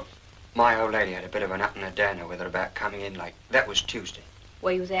 Well, my old lady had a bit of an up and a downer with her about coming in late. That was Tuesday.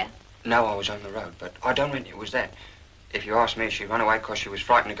 Were you there? No, I was on the road, but I don't reckon it was that. If you ask me, she ran away because she was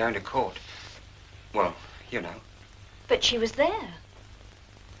frightened of going to court. Well, you know. But she was there.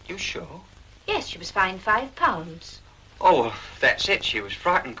 You sure? Yes, she was fined £5. Oh, well, that's it. She was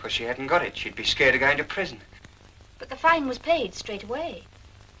frightened because she hadn't got it. She'd be scared of going to prison. But the fine was paid straight away.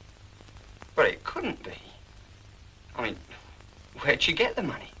 But it couldn't be. I mean, where'd she get the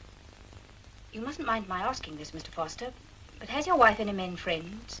money? You mustn't mind my asking this, Mr. Foster, but has your wife any men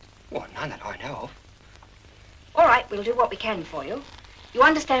friends? Well, none that I know of. All right, we'll do what we can for you. You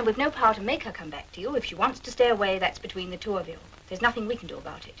understand we've no power to make her come back to you. If she wants to stay away, that's between the two of you. There's nothing we can do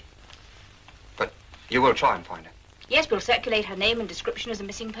about it. But you will try and find her? Yes, we'll circulate her name and description as a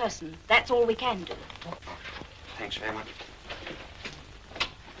missing person. That's all we can do. Oh, thanks very much.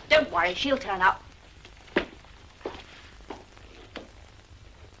 Don't worry, she'll turn up.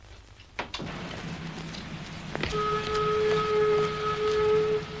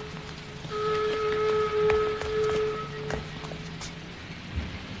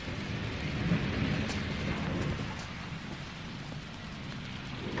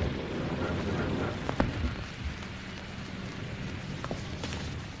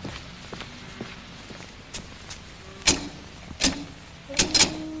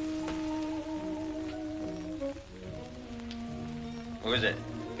 Who is it?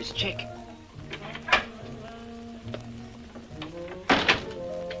 It's Chick.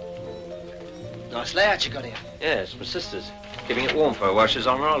 Nice layout you got here. Yes, my sister's. Keeping it warm for her while she's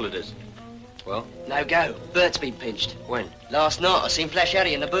on her holidays. Well? No go. Bert's been pinched. When? Last night I seen Flash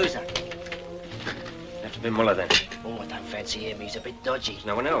Harry in the boozer. Have to be Muller then. Oh, I don't fancy him. He's a bit dodgy. There's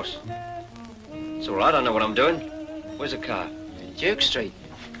no one else. It's all right, I know what I'm doing. Where's the car? In Duke Street.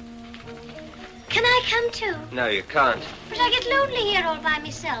 Can I come too? No, you can't. But I get lonely here all by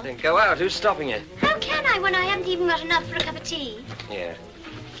myself. Then go out. Who's stopping you? How can I when I haven't even got enough for a cup of tea? Here.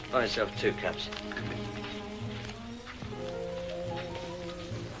 Buy yourself 2 cups.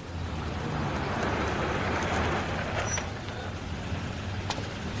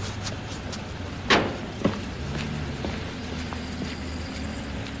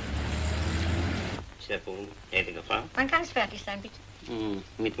 Gnädige Frau? Wann kann es fertig sein, bitte?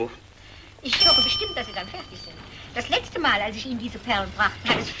 Mittwoch. Ich hoffe bestimmt, dass Sie dann fertig sind. Das letzte Mal, als ich Ihnen diese Perlen brachte,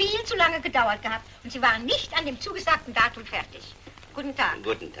 hat es viel zu lange gedauert gehabt und Sie waren nicht an dem zugesagten Datum fertig. Guten Tag.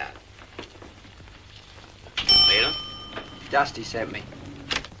 Guten Tag. Well? Dusty sent me.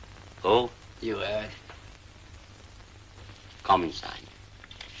 Who? You heard. Come inside.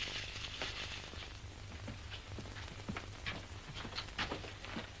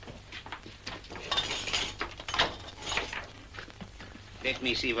 Let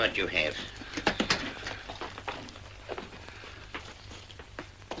me see what you have.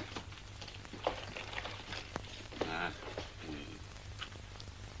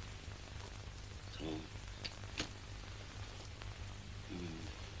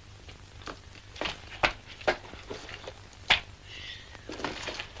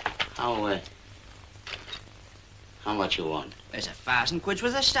 How much you want? There's 1,000 quid's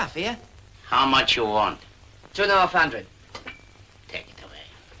worth of stuff here. How much you want? 2,500. Take it away.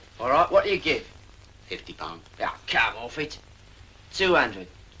 All right, what do you give? £50. Ah, come off it. 200.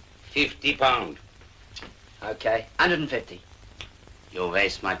 £50. Okay, 150. You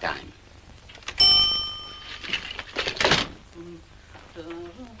waste my time.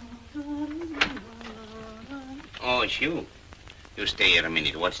 Oh, it's you. You stay here a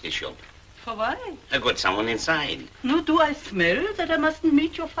minute. What's the shop? For why? I got someone inside. No, do I smell that I mustn't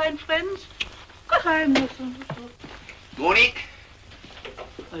meet your fine friends? Geheimnis. Morning.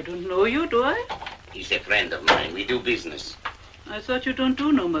 I don't know you, do I? He's a friend of mine. We do business. I thought you don't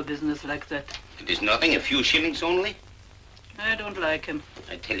do no more business like that. It is nothing, a few shillings only. I don't like him.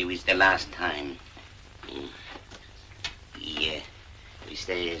 I tell you, it's the last time. Yeah. We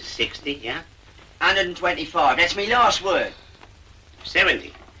say 60, yeah? 125. That's me last word.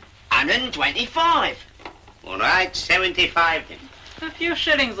 70. 125. All right, 75 then. A few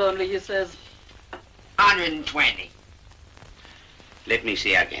shillings only, he says. 120. Let me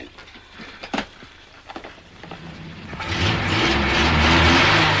see again.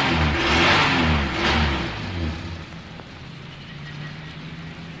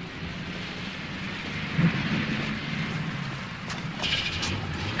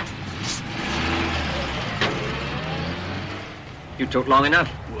 You took long enough.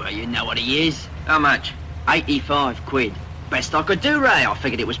 Well, you know what he is. How much? 85 quid. Best I could do, Ray. I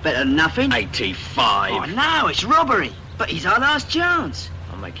figured it was better than nothing. 85? Oh, no, it's robbery. But he's our last chance.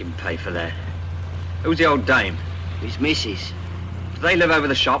 I'll make him pay for that. Who's the old dame? His missus. Do they live over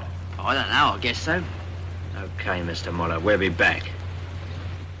the shop? I don't know, I guess so. Okay, Mr. Muller, we'll be back.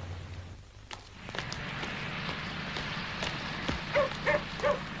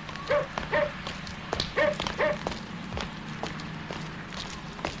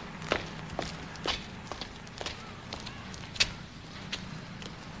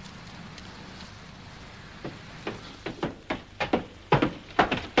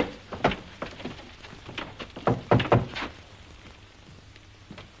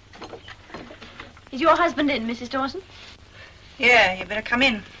 Is your husband in, Mrs. Dawson? Yeah, you better come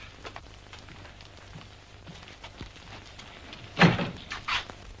in.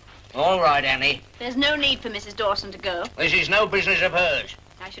 All right, Annie. There's no need for Mrs. Dawson to go. This is no business of hers.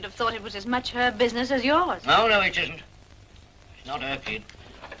 I should have thought it was as much her business as yours. No, it isn't. It's not her kid.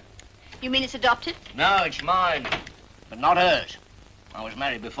 You mean it's adopted? No, it's mine. But not hers. I was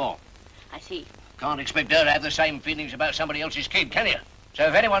married before. I see. Can't expect her to have the same feelings about somebody else's kid, can you? So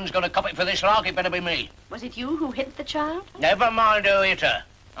if anyone's going to cop it for this lark, it better be me. Was it you who hit the child? Never mind who hit her.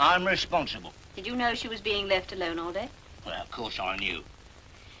 I'm responsible. Did you know she was being left alone all day? Well, of course I knew. Do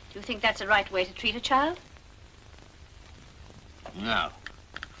you think that's the right way to treat a child? No.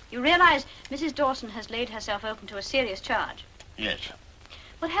 You realize Mrs. Dawson has laid herself open to a serious charge. Yes.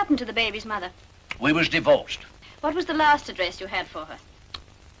 What happened to the baby's mother? We was divorced. What was the last address you had for her?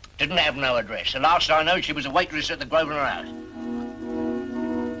 Didn't have no address. The last I know, she was a waitress at the Grosvenor House.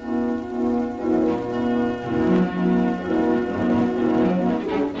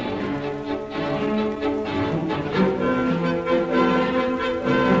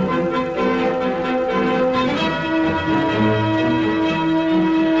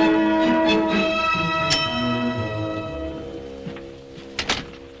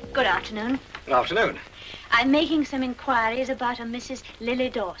 afternoon. I'm making some inquiries about a Mrs. Lily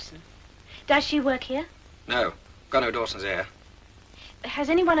Dawson. Does she work here? No, got no Dawson's here. Has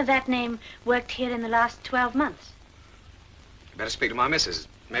anyone of that name worked here in the last 12 months? You better speak to my missus.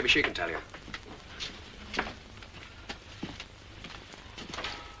 Maybe she can tell you. You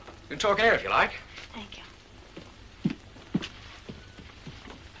can talk in here if you like. Thank you.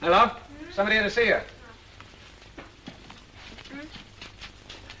 Hello? Somebody here to see you.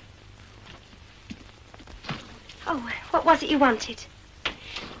 Oh, what was it you wanted?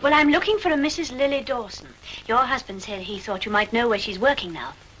 Well, I'm looking for a Mrs. Lily Dawson. Your husband said he thought you might know where she's working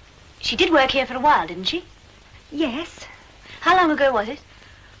now. She did work here for a while, didn't she? Yes. How long ago was it?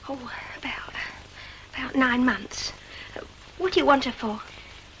 Oh, about 9 months. What do you want her for?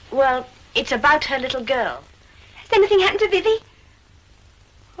 Well, it's about her little girl. Has anything happened to Vivi?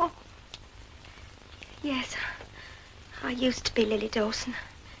 Oh, yes. I used to be Lily Dawson.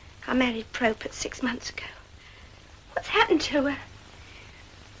 I married Crawford 6 months ago. What's happened to her?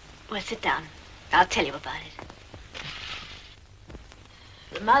 Well, sit down. I'll tell you about it.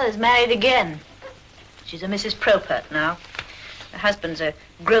 The mother's married again. She's a Mrs. Propert now. Her husband's a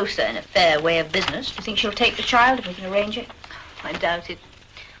grocer in a fair way of business. Do you think she'll take the child if we can arrange it? I doubt it.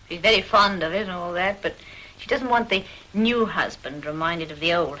 She's very fond of it and all that, but she doesn't want the new husband reminded of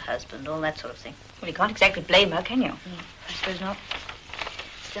the old husband, all that sort of thing. Well, you can't exactly blame her, can you? I suppose not.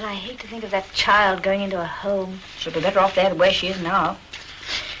 Still, I hate to think of that child going into a home. She'll be better off there where she is now.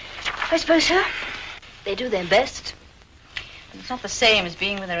 I suppose so. They do their best. But it's not the same as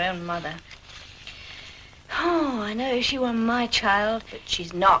being with her own mother. Oh, I know if she were my child. But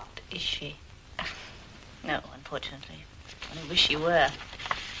she's not, is she? No, unfortunately. I wish she were.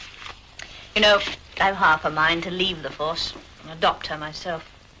 You know, I've half a mind to leave the force and adopt her myself.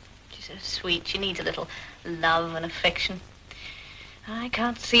 She's so sweet. She needs a little love and affection. I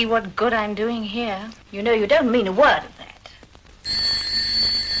can't see what good I'm doing here. You know, you don't mean a word of that.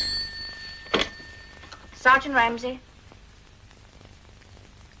 Sergeant Ramsey.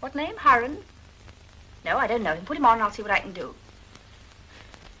 What name? Harron? No, I don't know him. Put him on and I'll see what I can do.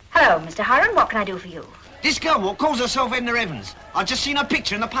 Hello, Mr. Harron. What can I do for you? This girl what calls herself Edna Evans. I've just seen her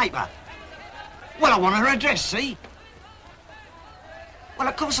picture in the paper. Well, I want her address, see? Well,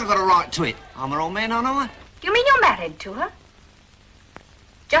 of course I've got a right to it. I'm her old man, aren't I? Do you mean you're married to her?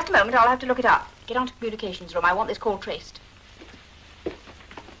 Just a moment. I'll have to look it up. Get on to communications room. I want this call traced.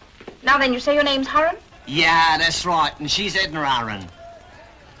 Now then, you say your name's Harron? Yeah, that's right. And she's Edna Harron.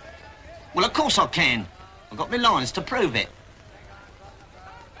 Well, of course I can. I've got my lines to prove it.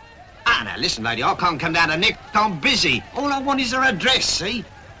 Ah, now, listen, lady, I can't come down to Nick. I'm busy. All I want is her address, see?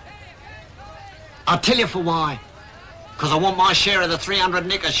 I'll tell you for why. Because I want my share of the 300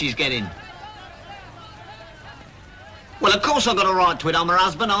 knickers she's getting. Well, of course I've got a right to it. I'm her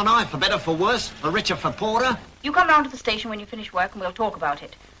husband, aren't I? For better, for worse, for richer, for poorer. You come round to the station when you finish work and we'll talk about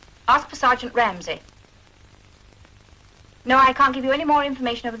it. Ask for Sergeant Ramsey. No, I can't give you any more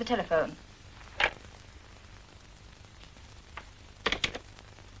information over the telephone.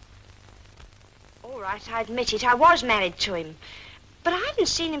 All right, I admit it. I was married to him. But I haven't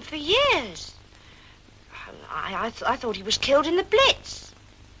seen him for years. I thought he was killed in the Blitz.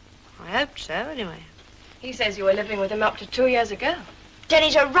 I hoped so, anyway. He says you were living with him up to 2 years ago. Then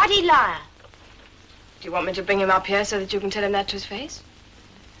he's a ruddy liar. Do you want me to bring him up here so that you can tell him that to his face?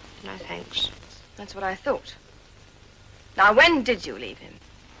 No, thanks. That's what I thought. Now, when did you leave him?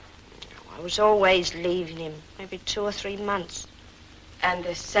 I was always leaving him, maybe 2 or 3 months. And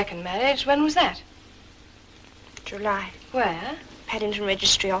this second marriage, when was that? July. Where? Paddington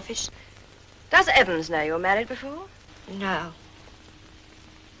Registry Office. Does Evans know you were married before? No.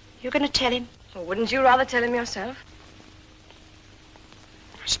 You're going to tell him? Or wouldn't you rather tell him yourself?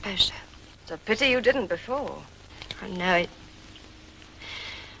 I suppose so. It's a pity you didn't before. I know it.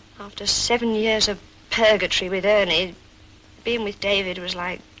 After 7 years of purgatory with Ernie, being with David was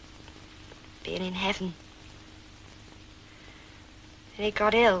like being in heaven. And he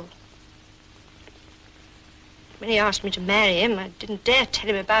got ill. When he asked me to marry him, I didn't dare tell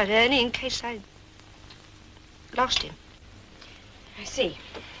him about Ernie in case I lost him. I see.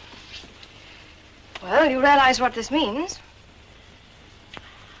 Well, you realize what this means.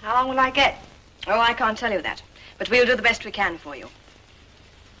 How long will I get? Oh, I can't tell you that. But we'll do the best we can for you.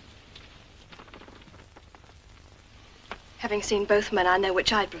 Having seen both men, I know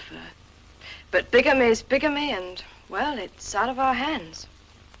which I'd prefer. But bigamy is bigamy, and, well, it's out of our hands.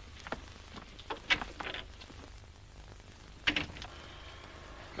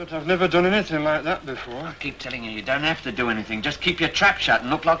 But I've never done anything like that before. I keep telling you, you don't have to do anything. Just keep your trap shut and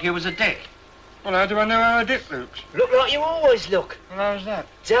look like you was a dick. Well, how do I know how a dick looks? Look like you always look. Well, how's that?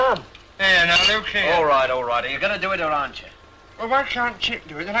 Dumb. Here, now, look here. All right. Are you going to do it or aren't you? Well, why can't Chick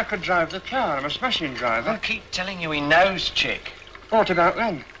do it? Then I could drive the car. I'm a smashing driver. I keep telling you he knows, Chick. What about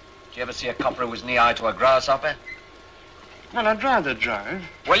then? Did you ever see a copper who was knee-high to a grasshopper? Well, I'd rather drive.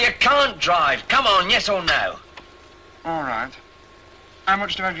 Well, you can't drive. Come on, yes or no? All right. How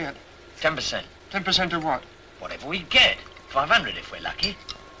much do I get? 10%. 10% of what? Whatever we get. 500 if we're lucky.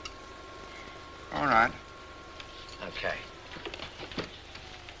 All right. Okay.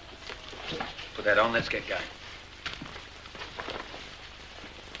 Put that on, let's get going.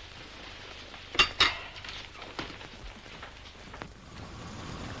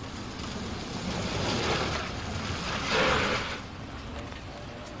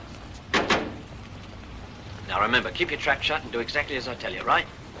 Now remember, keep your trap shut and do exactly as I tell you, right?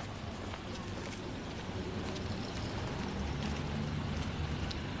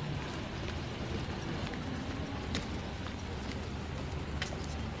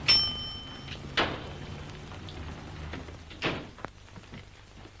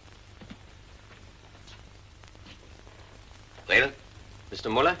 Leland? Mr.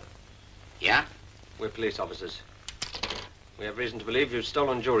 Muller? Yeah? We're police officers. We have reason to believe you've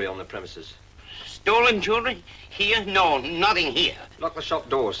stolen jewelry on the premises. Stolen jewelry? Here? No, nothing here. Lock the shop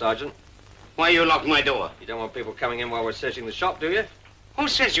door, Sergeant. Why you lock my door? You don't want people coming in while we're searching the shop, do you? Who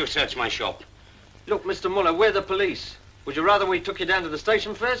says you search my shop? Look, Mr. Muller, we're the police. Would you rather we took you down to the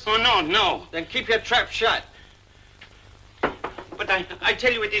station first? Oh, no. Then keep your trap shut. But I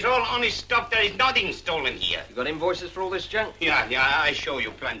tell you, it is all honest stuff. There is nothing stolen here. You got invoices for all this junk? Yeah, I show you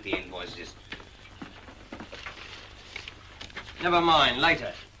plenty invoices. Never mind,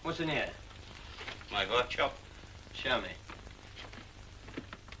 later. What's in here? My workshop. Show me.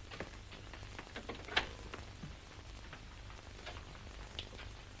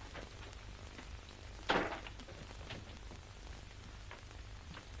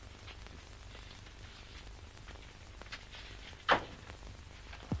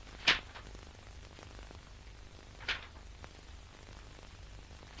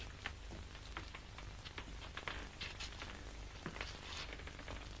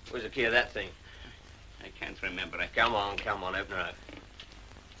 Where's the key of that thing? I can't remember. Come on, open her up.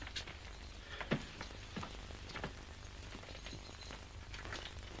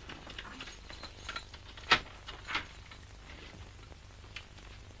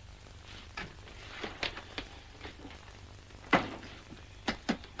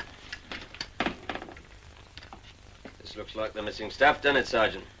 This looks like the missing stuff, doesn't it,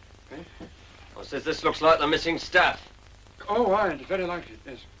 Sergeant? I says this looks like the missing stuff. Oh, I'd very like it,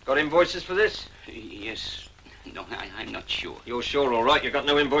 yes. Got invoices for this? Yes. No, I'm not sure. You're sure, all right. You got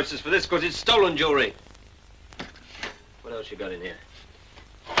no invoices for this because it's stolen jewelry. What else you got in here?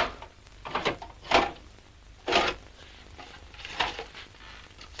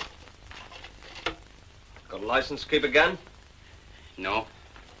 Got a license to keep a gun? No.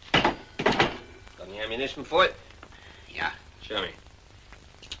 Got any ammunition for it? Yeah. Show me.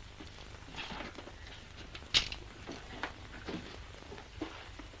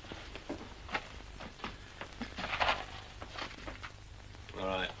 All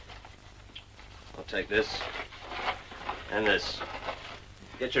right. I'll take this. And this.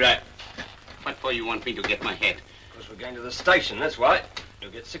 Get your act. What for you want me to get my head? Because we're going to the station, that's why. You'll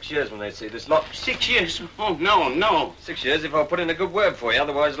get 6 years when they see this lot. 6 years? Oh, no. 6 years if I put in a good word for you,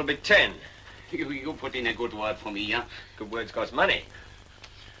 otherwise it'll be 10. You put in a good word for me, yeah? Good words cost money.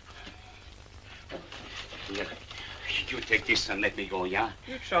 Yeah. You take this and let me go, yeah?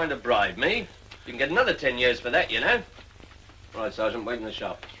 You're trying to bribe me. You can get another 10 years for that, you know. Right, Sergeant, wait in the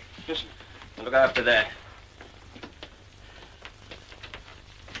shop. Yes. And look after that.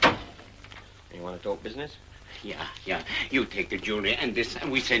 You want to talk business? Yeah. You take the jewelry and this, and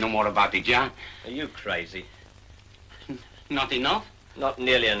we say no more about it, yeah? Are you crazy? Not enough? Not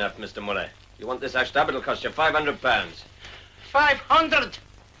nearly enough, Mr. Muller. You want this hashed up, it'll cost you £500. 500?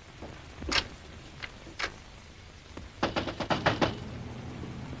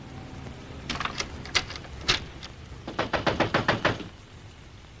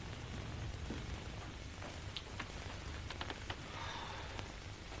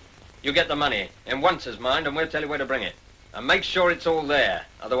 You get the money in once's mind, and we'll tell you where to bring it. And make sure it's all there.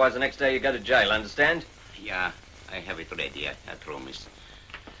 Otherwise, the next day you go to jail, understand? Yeah, I have it ready, I promise.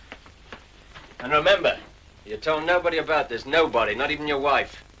 And remember, you tell nobody about this, nobody, not even your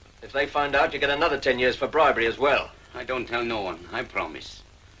wife. If they find out, you get another 10 years for bribery as well. I don't tell no one, I promise.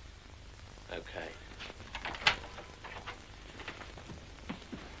 Okay.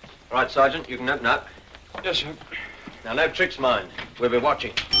 All right, Sergeant, you can open up. Yes, sir. Now, no tricks, mind. We'll be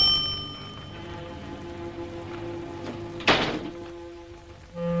watching.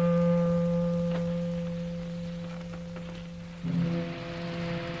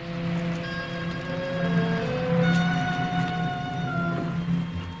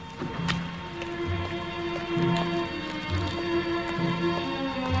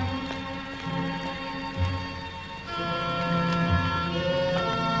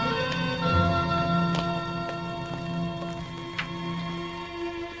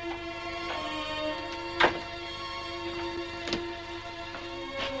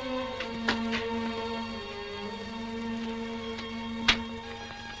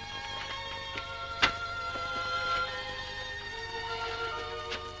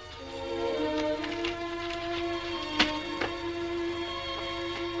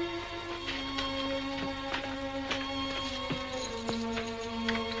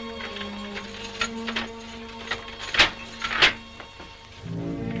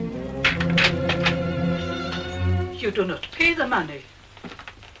 You do not pay the money.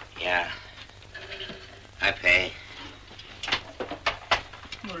 Yeah. I pay.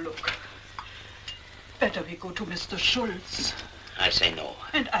 Oh, look. Better we go to Mr. Schultz. I say no.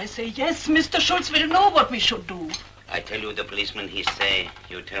 And I say yes, Mr. Schultz will know what we should do. I tell you, the policeman, he say,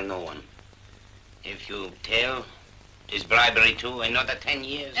 you tell no one. If you tell, it's bribery too, another 10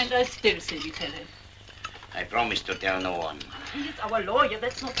 years. And I still say we tell him. I promise to tell no one. He's our lawyer.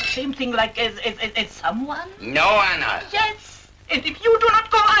 That's not the same thing like as someone. No, Anna. Yes. And if you do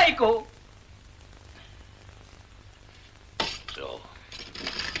not go, I go. So,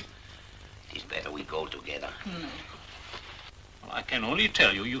 it's better we go together. Well, I can only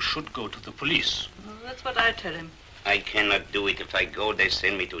tell you, you should go to the police. Well, that's what I tell him. I cannot do it. If I go, they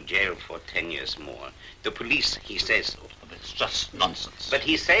send me to jail for 10 years more. The police, he says so. That's just nonsense. But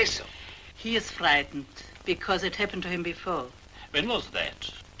he says so. He is frightened because it happened to him before. When was that?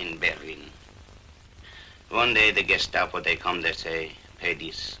 In Berlin. One day the Gestapo, they come, they say, pay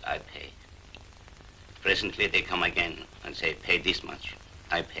this, I pay. Presently they come again and say, pay this much,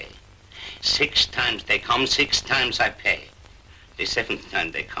 I pay. 6 times they come, 6 times I pay. The 7th time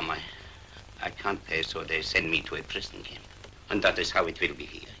they come, I can't pay, so they send me to a prison camp. And that is how it will be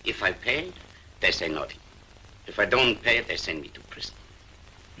here. If I pay, they say nothing. If I don't pay, they send me to prison.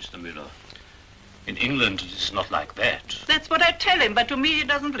 Mr. Müller, in England it is not like that. That's what I tell him, but to me he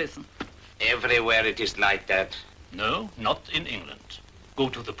doesn't listen. Everywhere it is like that. No, not in England. Go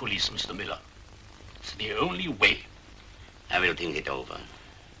to the police, Mr. Miller. It's the only way. I will think it over.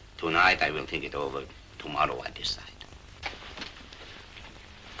 Tonight I will think it over. Tomorrow I decide.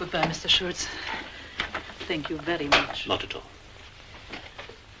 Goodbye, Mr. Schultz. Thank you very much. Not at all.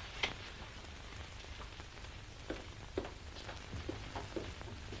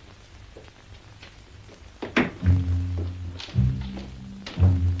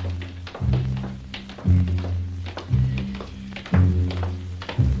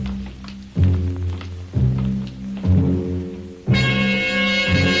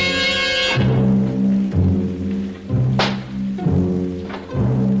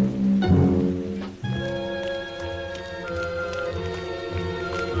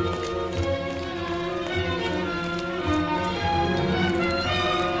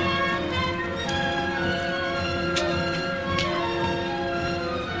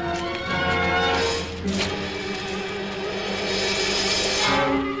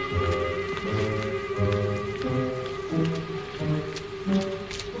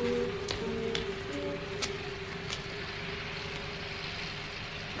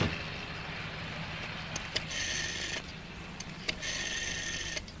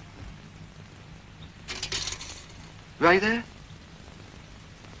 Ray there?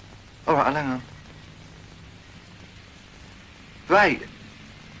 All right, I'll hang on. Ray,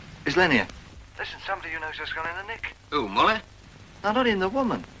 is Len here? Listen, somebody you know's just gone in the nick. Who, Molly? No, not him, the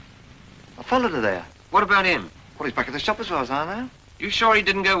woman. I followed her there. What about him? Well, he's back at the shop as far as I know. You sure he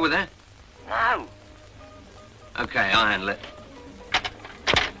didn't go with her? No. Okay, I'll handle it.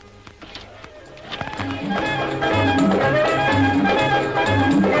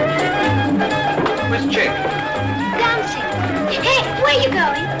 Where's Chick? Dancing. Hey, where are you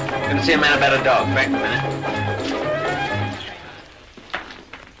going? Gonna see a man about a dog. Back in a minute.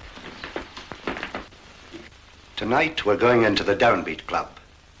 Tonight, we're going into the Downbeat Club.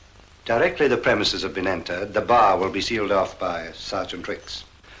 Directly the premises have been entered, the bar will be sealed off by Sergeant Ricks.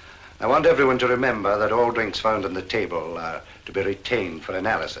 I want everyone to remember that all drinks found on the table are to be retained for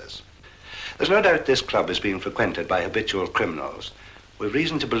analysis. There's no doubt this club is being frequented by habitual criminals. We've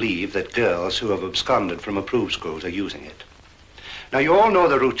reason to believe that girls who have absconded from approved schools are using it. Now, you all know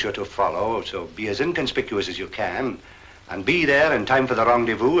the route you're to follow, so be as inconspicuous as you can, and be there in time for the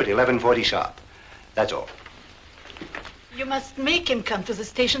rendezvous at 11:40 sharp. That's all. You must make him come to the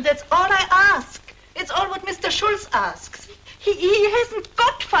station. That's all I ask. It's all what Mr. Schultz asks. He hasn't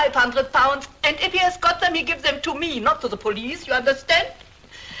got 500 pounds, and if he has got them, he gives them to me, not to the police, you understand?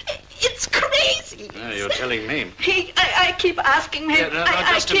 It's crazy. You're telling me. I keep asking him.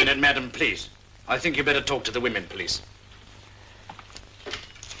 Just a minute, madam, please. I think you better talk to the women police.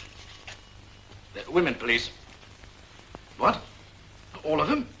 Women police. What? All of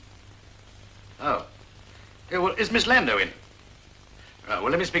them? Oh. Yeah, well, is Miss Lando in? Right, well,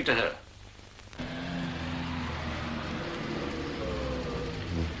 let me speak to her.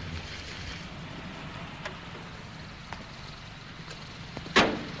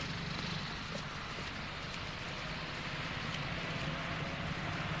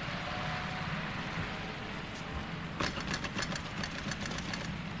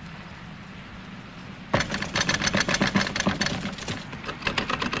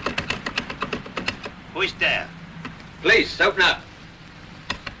 Who is there? Police, open up.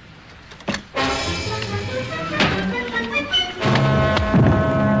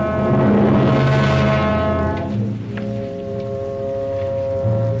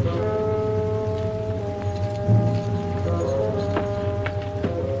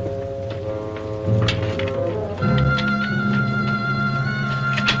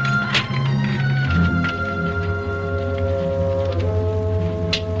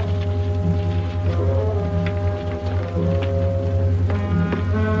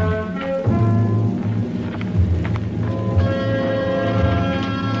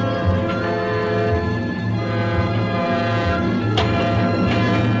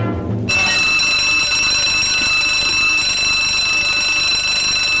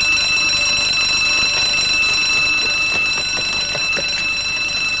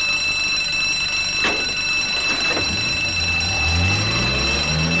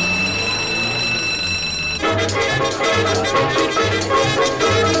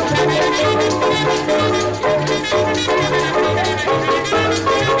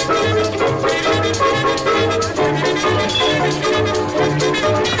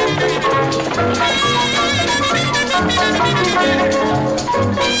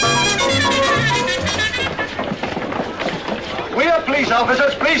 We are police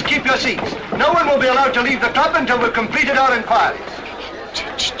officers. Please keep your seats. No one will be allowed to leave the club until we've completed our inquiries.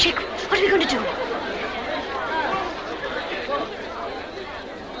 Chick, what are we going to do?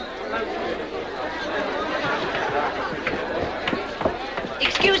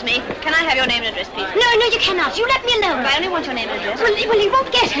 Excuse me, can I have your name and address, please? No, you cannot. You let me alone. I only want your name and address. Well, you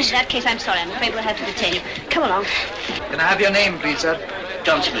won't get it. In that case, I'm sorry. I'm afraid we'll have to detain you. Come along. Can I have your name, please, sir?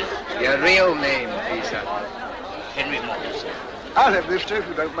 John Smith. Your real name, please, sir. Henry Morris. I'll have this too, if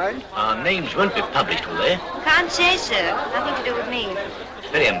you don't mind. Our names won't be published, will they? Can't say, sir. Nothing to do with me. It's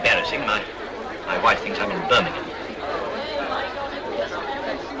very embarrassing. My wife thinks I'm in Birmingham.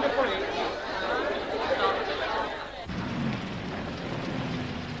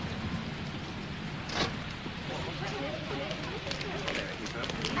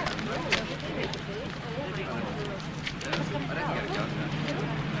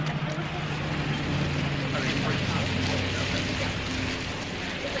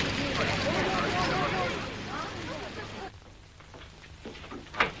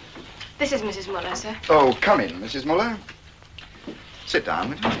 This is Mrs. Muller, sir. Oh, come in, Mrs. Muller. Sit down,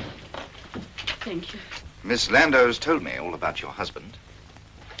 would you? Thank you. Miss Lando's told me all about your husband.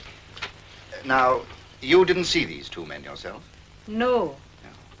 Now, you didn't see these two men yourself? No.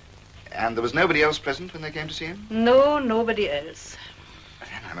 And there was nobody else present when they came to see him? No, nobody else.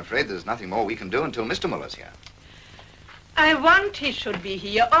 Then I'm afraid there's nothing more we can do until Mr. Muller's here. I want he should be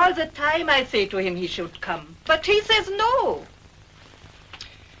here. All the time I say to him he should come. But he says no.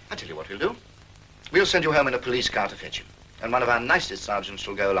 I'll tell you what we'll do. We'll send you home in a police car to fetch him. And one of our nicest sergeants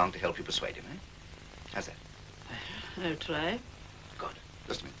shall go along to help you persuade him, eh? How's that? I'll try. Good.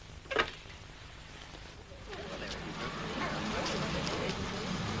 Just a minute.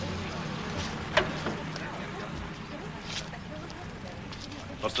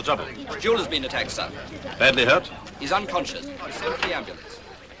 What's the trouble? Jewel has been attacked, sir. Badly hurt? He's unconscious. Send for the ambulance.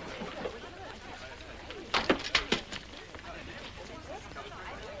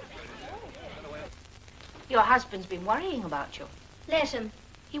 Your husband's been worrying about you. Let him.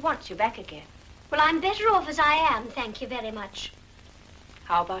 He wants you back again. Well, I'm better off as I am, thank you very much.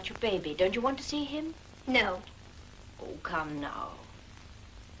 How about your baby? Don't you want to see him? No. Oh, come now.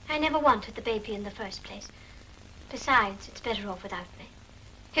 I never wanted the baby in the first place. Besides, it's better off without me.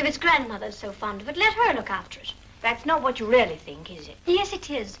 If its grandmother's so fond of it, let her look after it. That's not what you really think, is it? Yes, it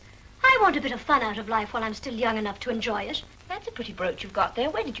is. I want a bit of fun out of life while I'm still young enough to enjoy it. That's a pretty brooch you've got there.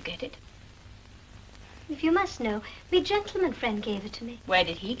 Where did you get it? If you must know, me gentleman friend gave it to me. Where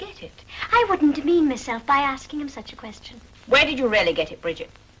did he get it? I wouldn't demean myself by asking him such a question. Where did you really get it, Bridget?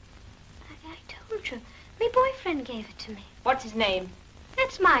 I told you. Me boyfriend gave it to me. What's his name?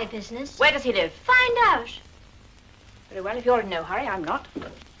 That's my business. Where does he live? Find out. Very well, if you're in no hurry, I'm not.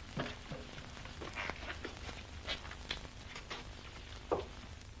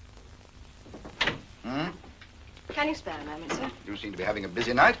 Can you spare a moment, sir? You seem to be having a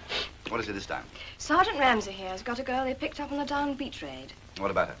busy night. What is it this time? Sergeant Ramsey here has got a girl they picked up on a down beach raid. What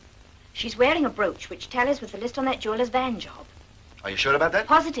about her? She's wearing a brooch which tallies with the list on that jeweller's van job. Are you sure about that?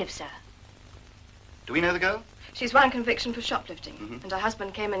 Positive, sir. Do we know the girl? She's one conviction for shoplifting, and her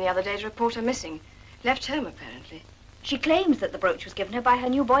husband came in the other day to report her missing. Left home, apparently. She claims that the brooch was given her by her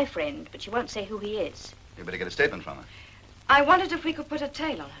new boyfriend, but she won't say who he is. You better get a statement from her. I wondered if we could put a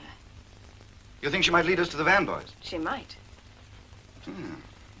tail on her. You think she might lead us to the van boys? She might.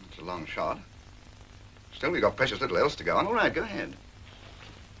 It's a long shot. Still, we've got precious little else to go on. All right, go ahead.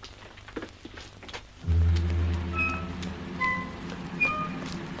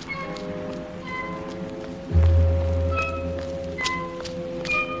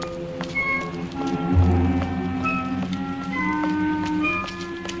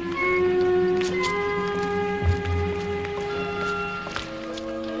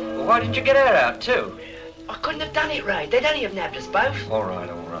 Well, why didn't you get her out, too? I couldn't have done it, Ray. They'd only have nabbed us both. All right,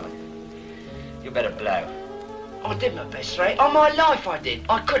 all right. You better blow. I did my best, Ray. On my life, I did.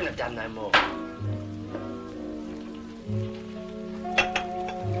 I couldn't have done no more.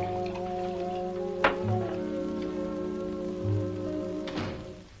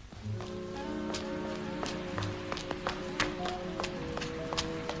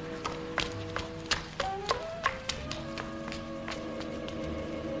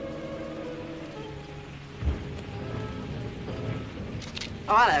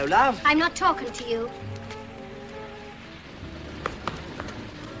 Oh, hello, love. I'm not talking to you.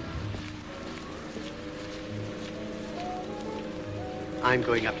 I'm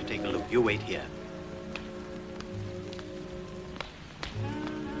going up to take a look. You wait here.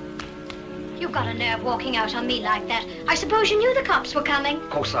 You've got a nerve walking out on me like that. I suppose you knew the cops were coming. Of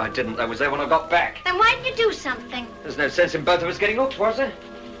course I didn't. I was there when I got back. Then why didn't you do something? There's no sense in both of us getting hooked, was there?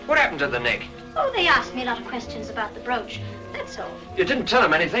 What happened to the neck? Oh, they asked me a lot of questions about the brooch. That's all. You didn't tell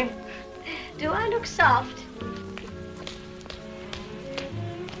them anything. Do I look soft?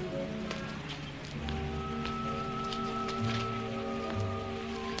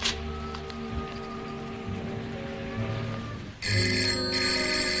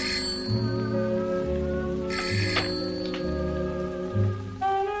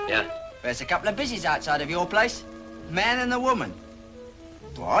 Yeah? There's a couple of busies outside of your place. Man and a woman.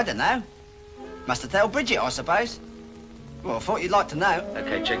 Well, I don't know. Must have told Bridget, I suppose. Well, I thought you'd like to know.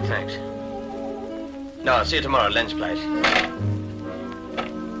 Okay, Chick, thanks. No, I'll see you tomorrow at Len's place.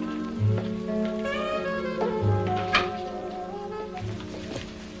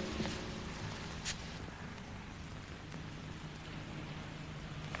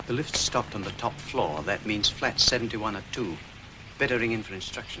 The lift stopped on the top floor. That means flat 71 at 2. Better ring in for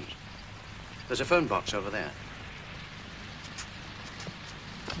instructions. There's a phone box over there.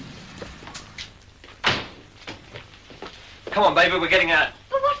 Come on, baby, we're getting out.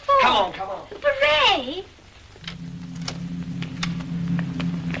 But what for? Come on, come on. But Ray!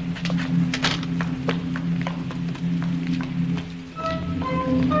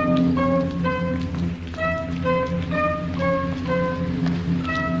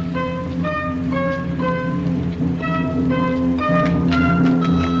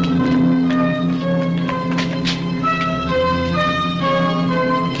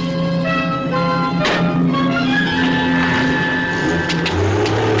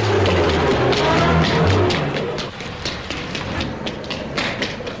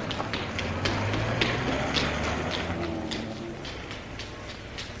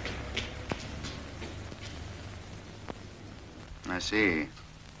 I see.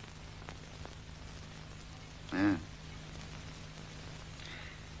 Yeah.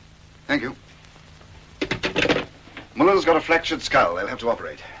 Thank you. Muller's got a fractured skull. They'll have to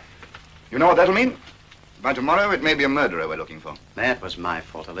operate. You know what that'll mean? By tomorrow, it may be a murderer we're looking for. That was my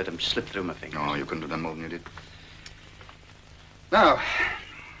fault. I let him slip through my fingers. No, you couldn't have done more than you did. Now,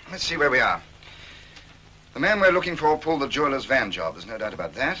 let's see where we are. The man we're looking for pulled the jeweler's van job. There's no doubt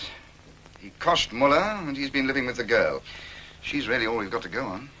about that. He cost Muller, and he's been living with the girl. She's really all we've got to go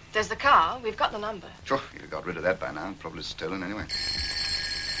on. There's the car. We've got the number. Sure, you've got rid of that by now. Probably stolen anyway.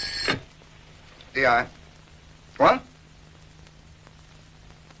 DI. What?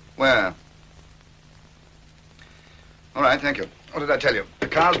 Where? All right, thank you. What did I tell you? The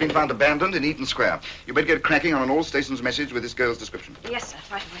car's been found abandoned in Eaton Square. You better get cracking on an all stations message with this girl's description. Yes, sir.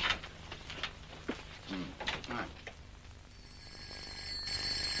 Right away. All right.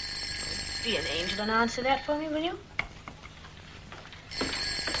 Be an angel and answer that for me, will you?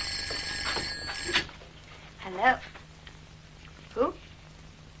 Hello. Who?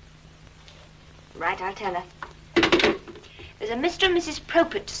 Right, I'll tell her. There's a Mr. and Mrs.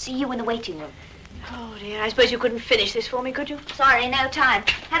 Propert to see you in the waiting room. Oh, dear. I suppose you couldn't finish this for me, could you? Sorry, no time.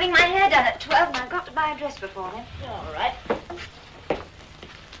 Having my hair done at 12, and I've got to buy a dress before then. All right.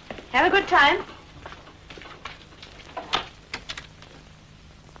 Have a good time.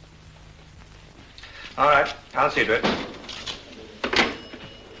 All right, I'll see to it.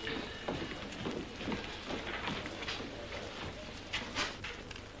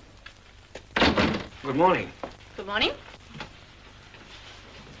 Good morning. Good morning.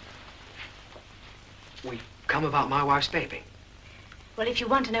 We come about my wife's baby. Well, if you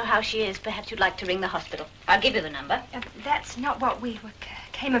want to know how she is, perhaps you'd like to ring the hospital. I'll give you the number. That's not what we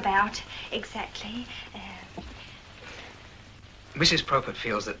came about, exactly. Mrs. Propert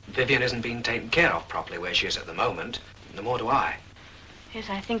feels that Vivian isn't being taken care of properly where she is at the moment. The more do I. Yes,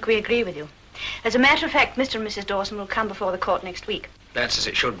 I think we agree with you. As a matter of fact, Mr. and Mrs. Dawson will come before the court next week. That's as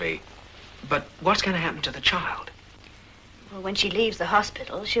it should be. But what's going to happen to the child? Well, when she leaves the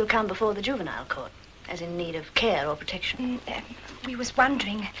hospital, she'll come before the juvenile court, as in need of care or protection. We was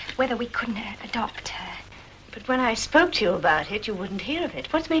wondering whether we couldn't adopt her. But when I spoke to you about it, you wouldn't hear of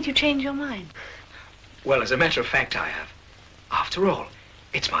it. What's made you change your mind? Well, as a matter of fact, I have. After all,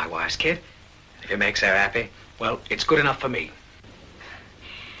 it's my wife's kid. If it makes her happy, well, it's good enough for me.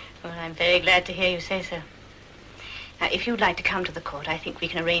 Well, I'm very glad to hear you say so. Now, if you'd like to come to the court, I think we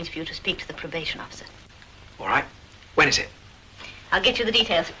can arrange for you to speak to the probation officer. All right. When is it? I'll get you the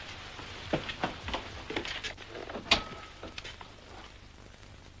details.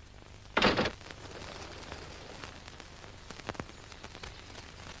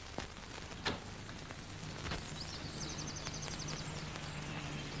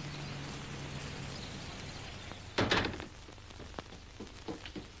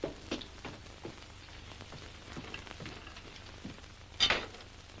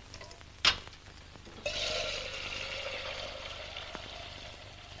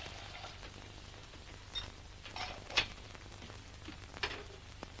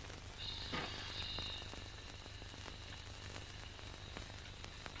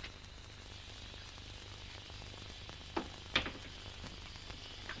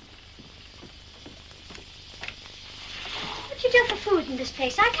 What do you do for food in this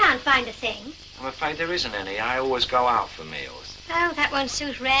place? I can't find a thing. I'm afraid there isn't any. I always go out for meals. Oh, that won't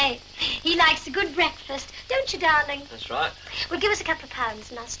suit Ray. He likes a good breakfast, don't you, darling? That's right. Well, give us a couple of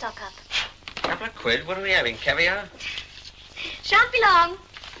pounds and I'll stock up. Couple of quid? What are we having, caviar? Shan't be long.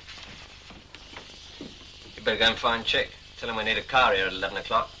 You better go and find Chick. Tell him we need a car here at 11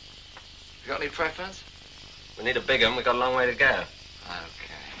 o'clock. You got any preference? We need a big one. We've got a long way to go. Okay.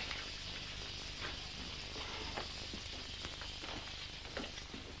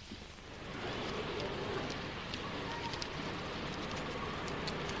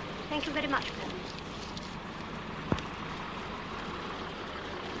 Thank you very much, Colonel.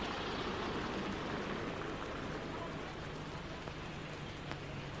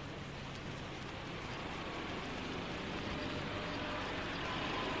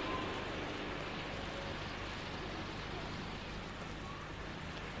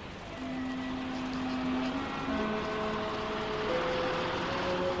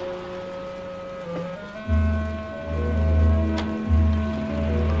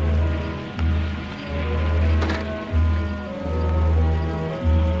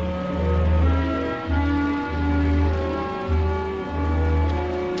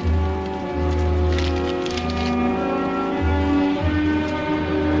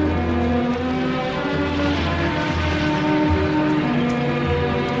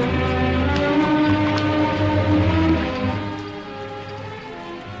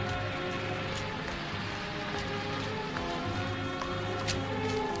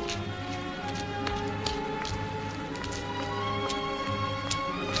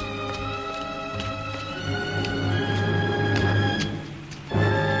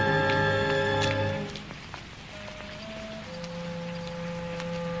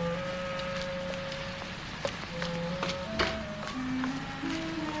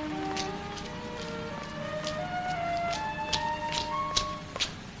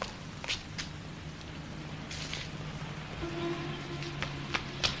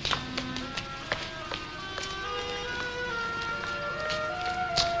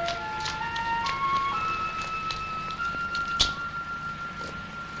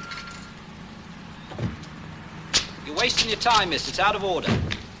 You're wasting your time, miss. It's out of order.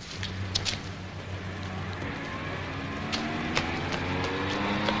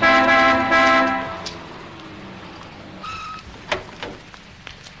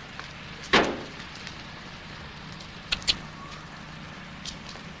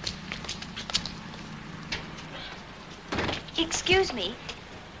 Excuse me.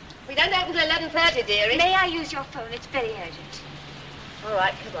 We don't open till 11:30, dearie. May I use your phone? It's very urgent. All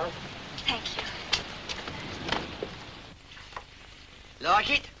right, come on. Thank you.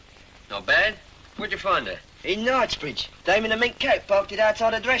 Like it? Not bad. Where'd you find her? In Knightsbridge. Dame in a mink coat parked it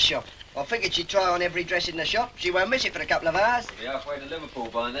outside a dress shop. I figured she'd try on every dress in the shop. She won't miss it for a couple of hours. We'll be halfway to Liverpool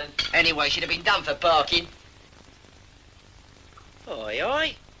by then. Anyway, she'd have been done for parking. Oi,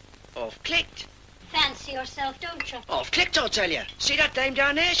 oi. I've clicked. Fancy yourself, don't you? I've clicked, I'll tell you. See that dame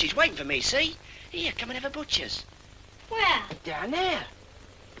down there? She's waiting for me, see? Here, come and have a butcher's. Where? Down there.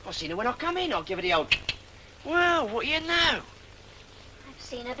 I seen her when I come in. I'll give her the old... Well, what do you know? I've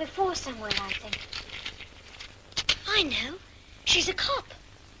seen her before somewhere, I think. I know. She's a cop.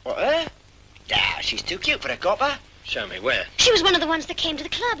 What, her? Ah, she's too cute for a copper. Show me where. She was one of the ones that came to the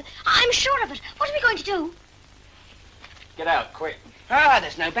club. I'm sure of it. What are we going to do? Get out, quick. Ah,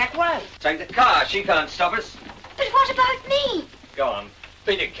 there's no back way. Take the car. She can't stop us. But what about me? Go on.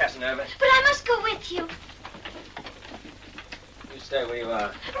 Beat it, Casanova. But I must go with you. You stay where you are.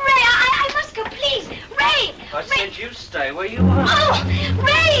 Ray, I must go, please. Ray! I said you stay where you are. Oh,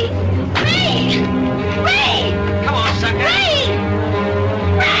 Ray! Ray! Ray! Come on, sucker. Ray!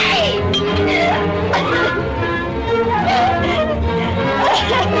 Ray!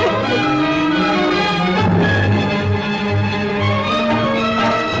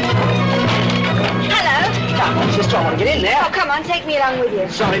 Sister, I want to get in there. Oh, come on, take me along with you.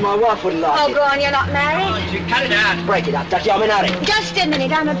 Sorry, my wife wouldn't like Oh, it. go on, you're not married. You cut it out. Break it up, Dutty. I'm in a hurry. Just a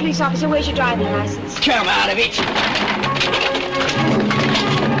minute, I'm a police officer. Where's your driving license? Come out of it.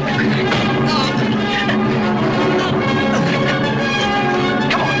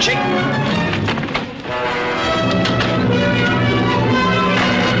 Come on, chick.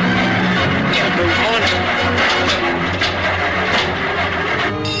 Yeah, move on.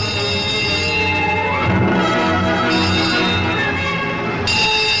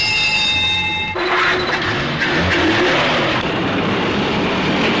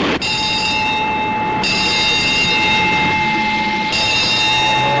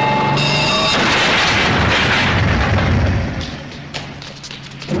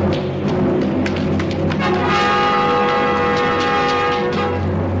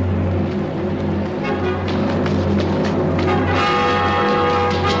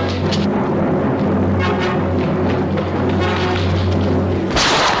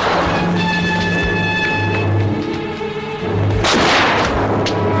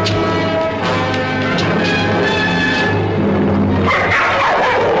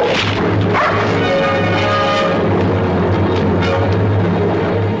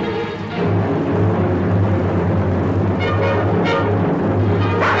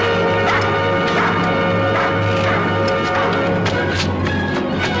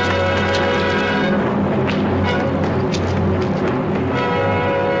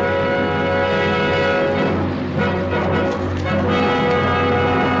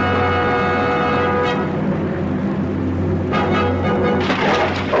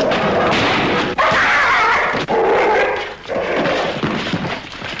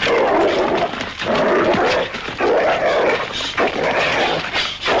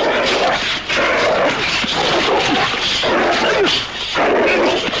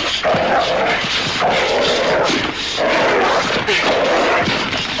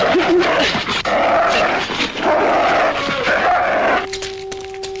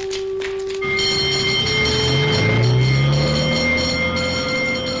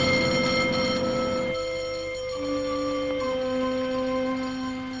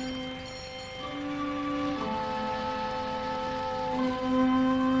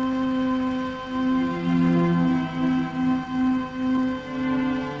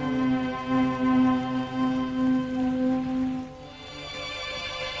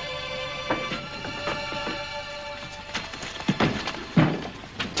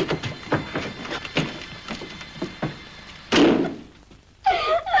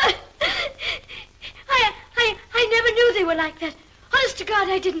 Like that. Honest to God,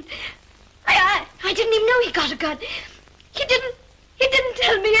 I didn't. I didn't even know he got a gun. He didn't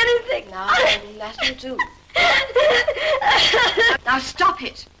tell me anything. Now, that'll do. Now, stop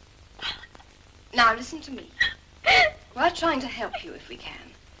it. Now, listen to me. We're trying to help you if we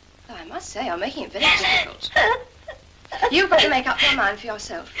can. Though I must say, you're making it very difficult. You've got to make up your mind for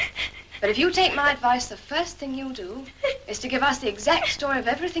yourself. But if you take my advice, the first thing you'll do is to give us the exact story of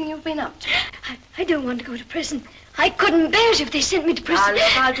everything you've been up to. I don't want to go to prison. I couldn't bear it if they sent me to prison. Now,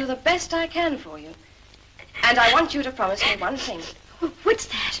 look, I'll do the best I can for you. And I want you to promise me one thing. What's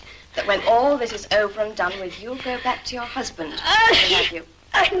that? That when all this is over and done with, you'll go back to your husband. He'll have you.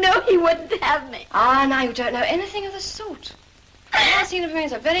 I know he wouldn't have me. Ah, now you don't know anything of the sort. All I've seen of him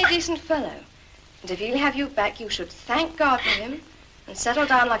is a very decent fellow. And if he'll have you back, you should thank God for him and settle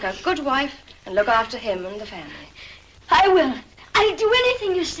down like a good wife and look after him and the family. I will. I'll do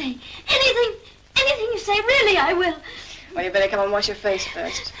anything you say. Anything you say, really, I will. Well, you better come and wash your face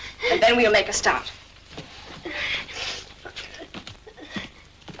first. And then we'll make a start.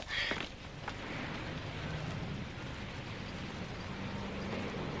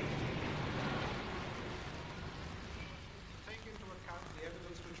 Take into account the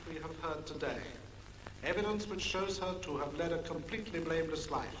evidence which we have heard today. Evidence which shows her to have led a completely blameless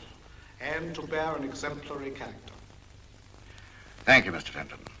life and to bear an exemplary character. Thank you, Mr.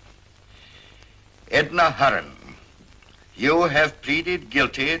 Fenton. Edna Hurren, you have pleaded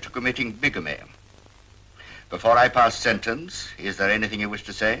guilty to committing bigamy. Before I pass sentence, is there anything you wish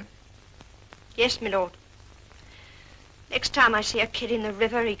to say? Yes, my lord. Next time I see a kid in the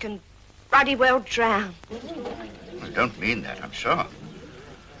river, he can bloody well drown. I don't mean that, I'm sure.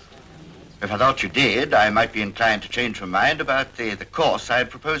 If I thought you did, I might be inclined to change my mind about the course I had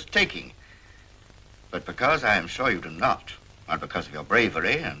proposed taking. But because I am sure you do not, and because of your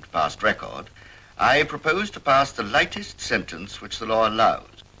bravery and past record, I propose to pass the lightest sentence which the law allows.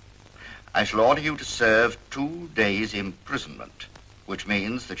 I shall order you to serve 2 days' imprisonment, which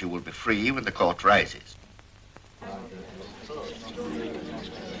means that you will be free when the court rises.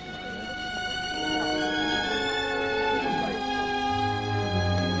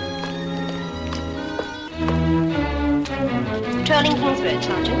 Patrolling Kings Road,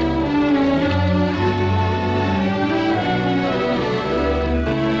 Sergeant.